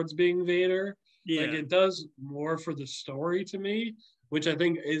descent towards being Vader. Yeah. Like it does more for the story to me, which I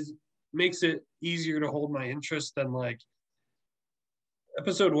think makes it easier to hold my interest than like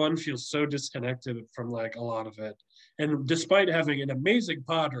episode 1 feels so disconnected from like a lot of it. And despite having an amazing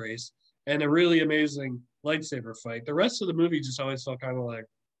pod race and a really amazing lightsaber fight, the rest of the movie just always felt kind of like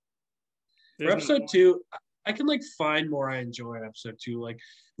for episode 2, I can like find more I enjoy in episode 2. Like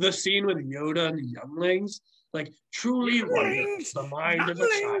the scene with Yoda and the younglings, like truly wonders the mind of a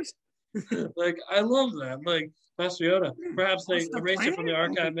child. Like I love that. Like Master Yoda. Perhaps they erased it from the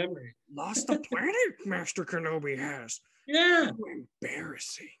archive memory. Lost the planet Master Kenobi has. Yeah. So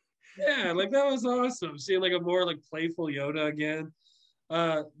embarrassing. Yeah, like that was awesome. Seeing like a more like playful Yoda again.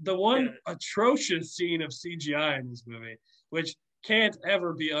 The one atrocious scene of CGI in this movie, which can't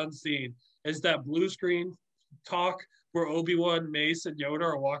ever be unseen, is that blue screen talk where Obi-Wan, Mace, and Yoda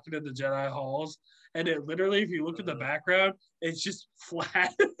are walking in the Jedi halls. And it literally, if you look at the background, it's just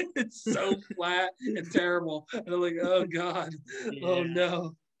flat. It's so flat and terrible. And I'm like, oh God. Yeah. Oh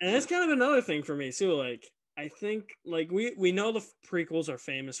no. And that's kind of another thing for me too. Like, I think like we know the prequels are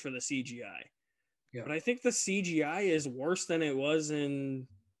famous for the CGI. Yeah. But I think the CGI is worse than it was in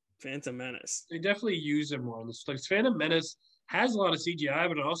Phantom Menace. They definitely use it more. Like Phantom Menace has a lot of CGI,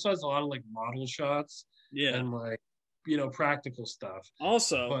 but it also has a lot of like model shots. Yeah. And like, you know, practical stuff.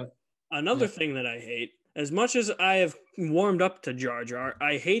 Also, another thing that I hate, as much as I have warmed up to Jar Jar,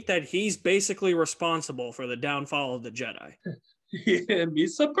 I hate that he's basically responsible for the downfall of the Jedi. Yeah,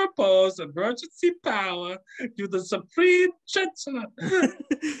 Misa proposed emergency power to the Supreme Chancellor.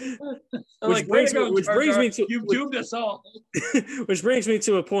 Which brings me to you've doomed us all. Which brings me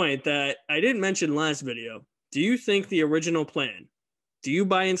to a point that I didn't mention last video. Do you think the original plan? Do you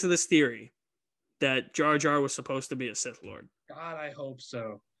buy into this theory that Jar Jar was supposed to be a Sith Lord? God, I hope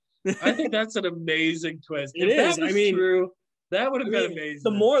so. I think that's an amazing twist. It is. That was true. That would have been amazing.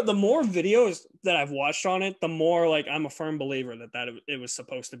 The more videos that I've watched on it, the more like I'm a firm believer that it was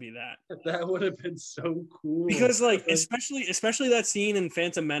supposed to be that. That would have been so cool. Because like especially that scene in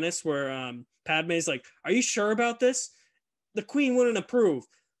Phantom Menace where Padme's like, "Are you sure about this?" The Queen wouldn't approve.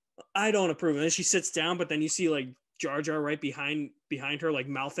 I don't approve. And then she sits down, but then you see like Jar Jar right behind her, like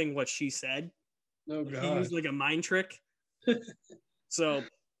mouthing what she said. Oh God! He used like a mind trick. So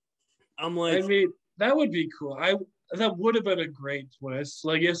I'm like, I mean, that would be cool. That would have been a great twist.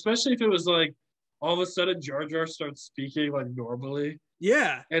 Like, especially if it was like all of a sudden Jar Jar starts speaking like normally.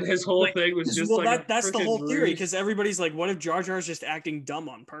 Yeah. And his whole thing was just that's the whole theory, because everybody's like, what if Jar Jar's just acting dumb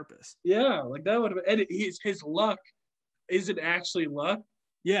on purpose? Yeah, like that would have been, and his luck isn't actually luck.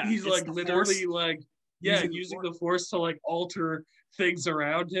 Yeah. He's like literally like using the force to like alter things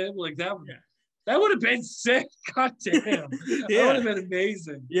around him. Like that would have been sick. God damn. That would have been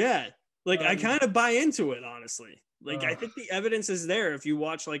amazing. Yeah. Like I kind of buy into it, honestly. Like I think the evidence is there if you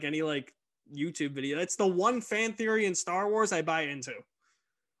watch like any like YouTube video. That's the one fan theory in Star Wars I buy into.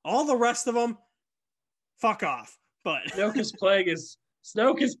 All the rest of them, fuck off. But Snoke is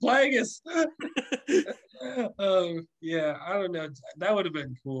playing us. Yeah, I don't know. That would have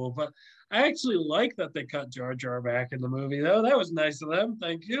been cool, but I actually like that they cut Jar Jar back in the movie, though. That was nice of them.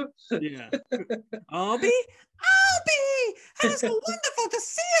 Thank you. Yeah. Albie, it is so wonderful to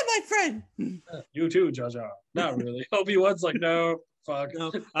see you, my friend. You too, Jar Jar. Not really. Obi-Wan's like, no, fuck.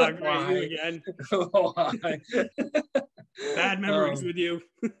 No, I'll agree you again. Why? Bad memories with you.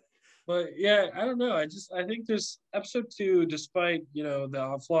 But yeah, I don't know. I think this episode 2, despite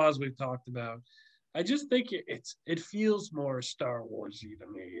the flaws we've talked about, I just think it feels more Star Warsy to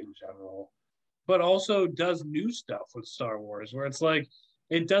me in general, but also does new stuff with Star Wars, where it's like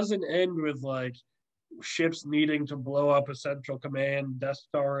it doesn't end with like ships needing to blow up a central command, Death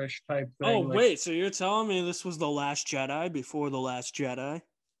Star-ish type thing. Oh wait, so you're telling me this was The Last Jedi before The Last Jedi?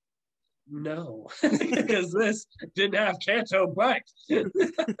 No, because this didn't have Canto Bight.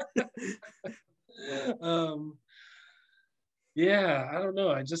 Yeah, I don't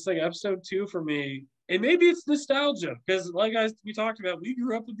know. I just think episode 2 for me, and maybe it's nostalgia, because like we talked about, we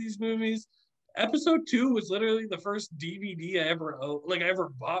grew up with these movies. Episode 2 was literally the first DVD I ever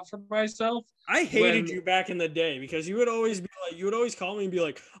bought for myself. I hated you back in the day because you would always call me and be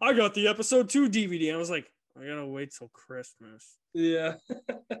like, I got the episode 2 DVD. And I was like, I gotta wait till Christmas. Yeah.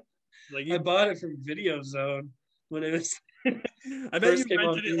 I bought it from Video Zone when it was. I bet you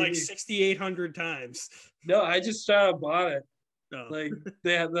rented it like 6,800 times. No, I just bought it. Oh. Like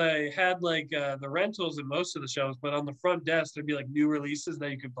they had like the rentals in most of the shows, but on the front desk there'd be like new releases that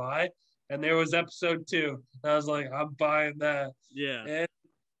you could buy, and there was episode 2. And I was like, I'm buying that. Yeah. And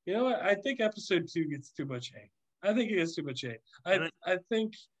you know what? I think episode 2 gets too much hate. I think it gets too much hate. I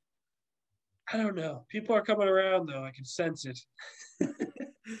think, I don't know. People are coming around though. I can sense it.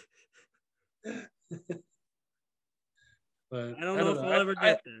 But I don't know if we'll ever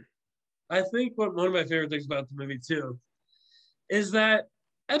get there. I think one of my favorite things about the movie too is that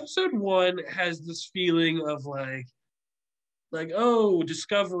episode 1 has this feeling of like oh,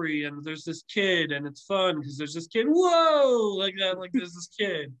 discovery, and there's this kid and it's fun because there's this kid, whoa, like that, like there's this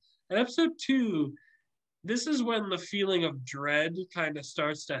kid. And episode 2 this is when the feeling of dread kind of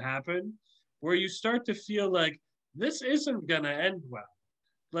starts to happen, where you start to feel like this isn't going to end well.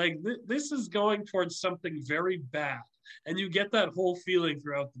 Like this is going towards something very bad. And you get that whole feeling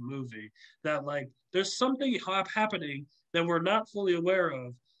throughout the movie that like there's something happening that we're not fully aware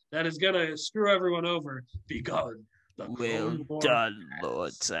of that is going to screw everyone over. Begun. Well done,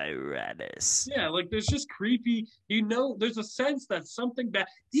 Lord Tyrannus. Yeah, like there's just creepy, there's a sense that something bad,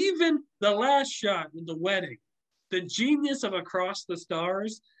 even the last shot with the wedding, the genius of Across the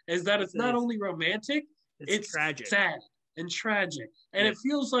Stars is that it's not only romantic, it's tragic. Sad and tragic. And it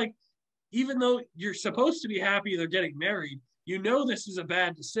feels like even though you're supposed to be happy they're getting married, this is a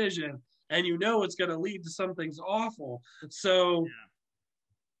bad decision and it's going to lead to something awful. So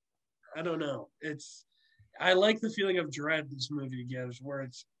I don't know. I like the feeling of dread this movie gives, where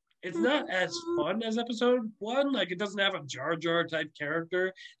it's not as fun as episode 1. Like, it doesn't have a Jar Jar type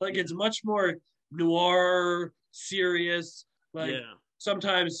character. Like, it's much more noir, serious,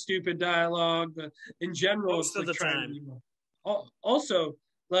 sometimes stupid dialogue, but in general, most of the time. Also,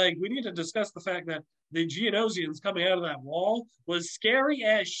 like, we need to discuss the fact that the Geonosians coming out of that wall was scary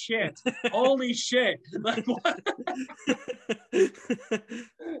as shit. Holy shit. Like, what?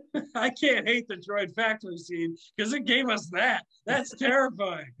 I can't hate the droid factory scene because it gave us that. That's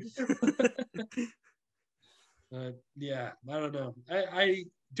terrifying. Yeah, I don't know. I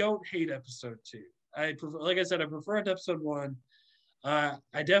don't hate episode 2. I prefer, like I said, I prefer it to episode 1. I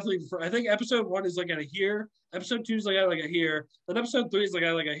definitely prefer, I think episode 1 is like at a here. Episode 2 is like a here. Then episode 3 is like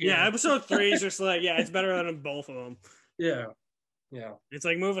a here. Yeah, episode 3 is just like, it's better than both of them. Yeah. It's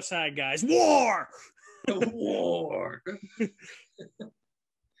like, move aside, guys. War! War!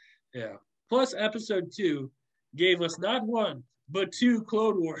 Yeah. Plus, episode 2 gave us not 1, but 2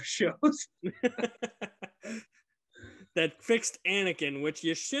 Clone Wars shows. That fixed Anakin, which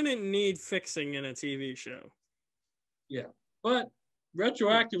you shouldn't need fixing in a TV show. Yeah. But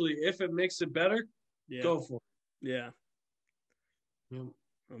retroactively, if it makes it better, go for it. Yeah.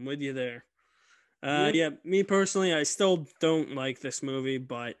 I'm with you there. Me personally, I still don't like this movie,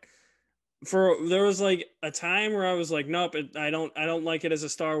 but there was like a time where I was like, nope, I don't like it as a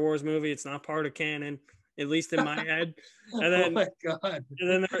Star Wars movie. It's not part of canon, at least in my head. And then, oh my God.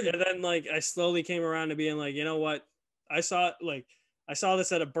 And then like I slowly came around to being like, you know what? I saw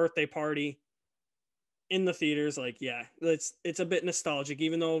this at a birthday party in the theaters. Like, it's a bit nostalgic,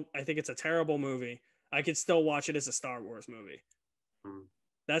 even though I think it's a terrible movie. I could still watch it as a Star Wars movie.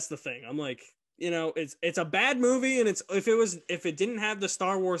 That's the thing. I'm like, it's a bad movie, and if it didn't have the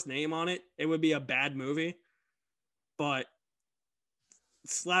Star Wars name on it, it would be a bad movie. But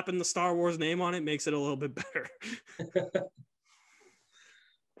slapping the Star Wars name on it makes it a little bit better.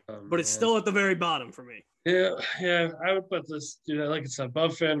 But it's still at the very bottom for me. Yeah, I would put this, like it's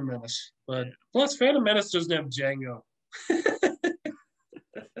above Phantom Menace. But plus, Phantom Menace doesn't have Django.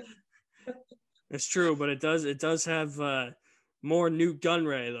 It's true, but it does have more Newt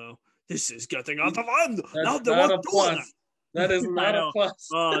Gunray though. This is getting out of hand. That's not a plus. That is not a plus.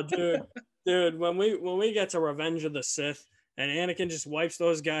 Oh, dude, when we get to Revenge of the Sith and Anakin just wipes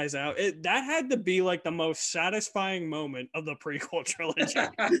those guys out, that had to be like the most satisfying moment of the prequel trilogy.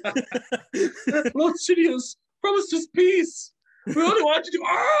 Lord Sidious promised us peace. We only want to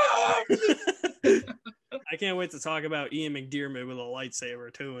do. I can't wait to talk about Ian McDiarmid with a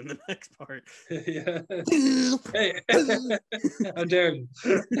lightsaber too in the next part. Yeah. Hey, how dare you?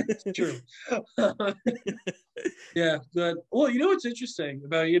 It's true. Yeah, but you know what's interesting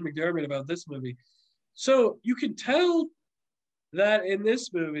about Ian McDiarmid about this movie? So you can tell that in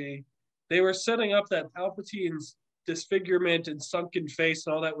this movie they were setting up that Palpatine's disfigurement and sunken face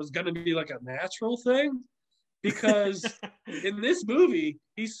and all that was going to be like a natural thing. Because in this movie,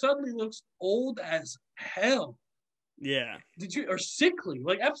 he suddenly looks old as hell. Yeah. Or sickly.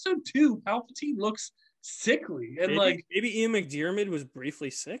 Like episode 2, Palpatine looks sickly. And maybe Ian McDiarmid was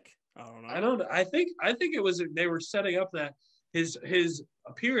briefly sick. I don't know. I think it was they were setting up that his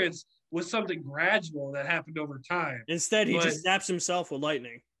appearance was something gradual that happened over time. Instead, he just zaps himself with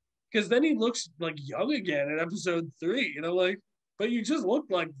lightning. Because then he looks like young again in episode 3. But you just look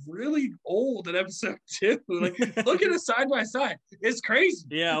like really old in episode 2. Like, look at it side by side. It's crazy.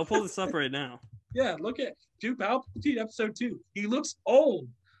 Yeah, I'll pull this up right now. Yeah, look at Duke Palpatine episode 2. He looks old.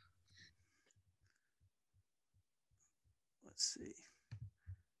 Let's see.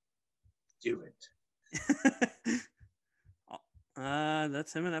 Do it.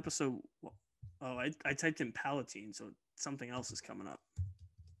 That's him in episode. Oh, I typed in Palatine, so something else is coming up.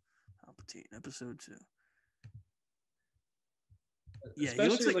 Palpatine, episode 2. Yeah,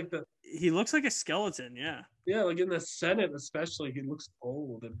 he looks like a skeleton. Yeah. Yeah, like in the Senate, especially, he looks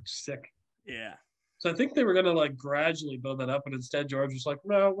old and sick. Yeah. So I think they were gonna like gradually build that up, and instead George was like,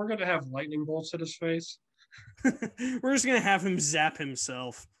 "No, we're gonna have lightning bolts at his face. We're just gonna have him zap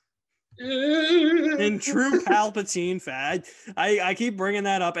himself." In true Palpatine fad, I keep bringing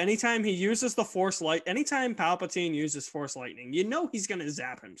that up. Anytime he uses the Force light, anytime Palpatine uses Force lightning, you know he's gonna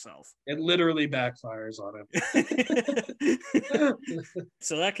zap himself. It literally backfires on him.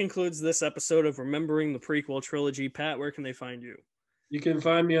 So that concludes this episode of Remembering the Prequel Trilogy. Pat, where can they find you? You can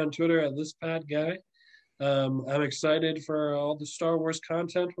find me on Twitter at ThisPatGuy. I'm excited for all the Star Wars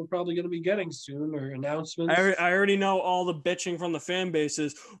content we're probably going to be getting soon, or announcements. I already know all the bitching from the fan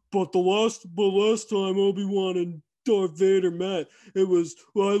bases, but the last time Obi-Wan and Darth Vader met, it was,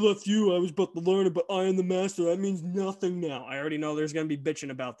 well, I left you, I was but the learner, but I am the master. That means nothing now. I already know there's going to be bitching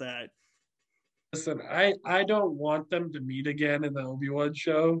about that. Listen, I don't want them to meet again in the Obi-Wan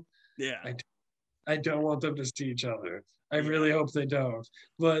show. Yeah. I don't want them to see each other. I really hope they don't.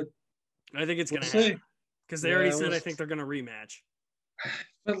 But I think it's going to happen. Because they already said I think they're going to rematch.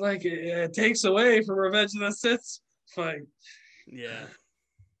 But like it takes away from Revenge of the Sith fight. Yeah.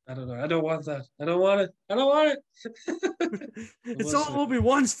 I don't know. I don't want that. I don't want it. It's all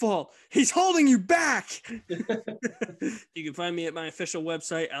Obi-Wan's fault. He's holding you back. You can find me at my official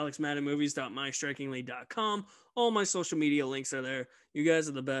website, alexmaddenmovies.mystrikingly.com. All my social media links are there. You guys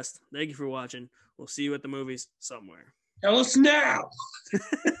are the best. Thank you for watching. We'll see you at the movies somewhere. Tell us now.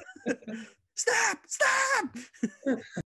 Stop!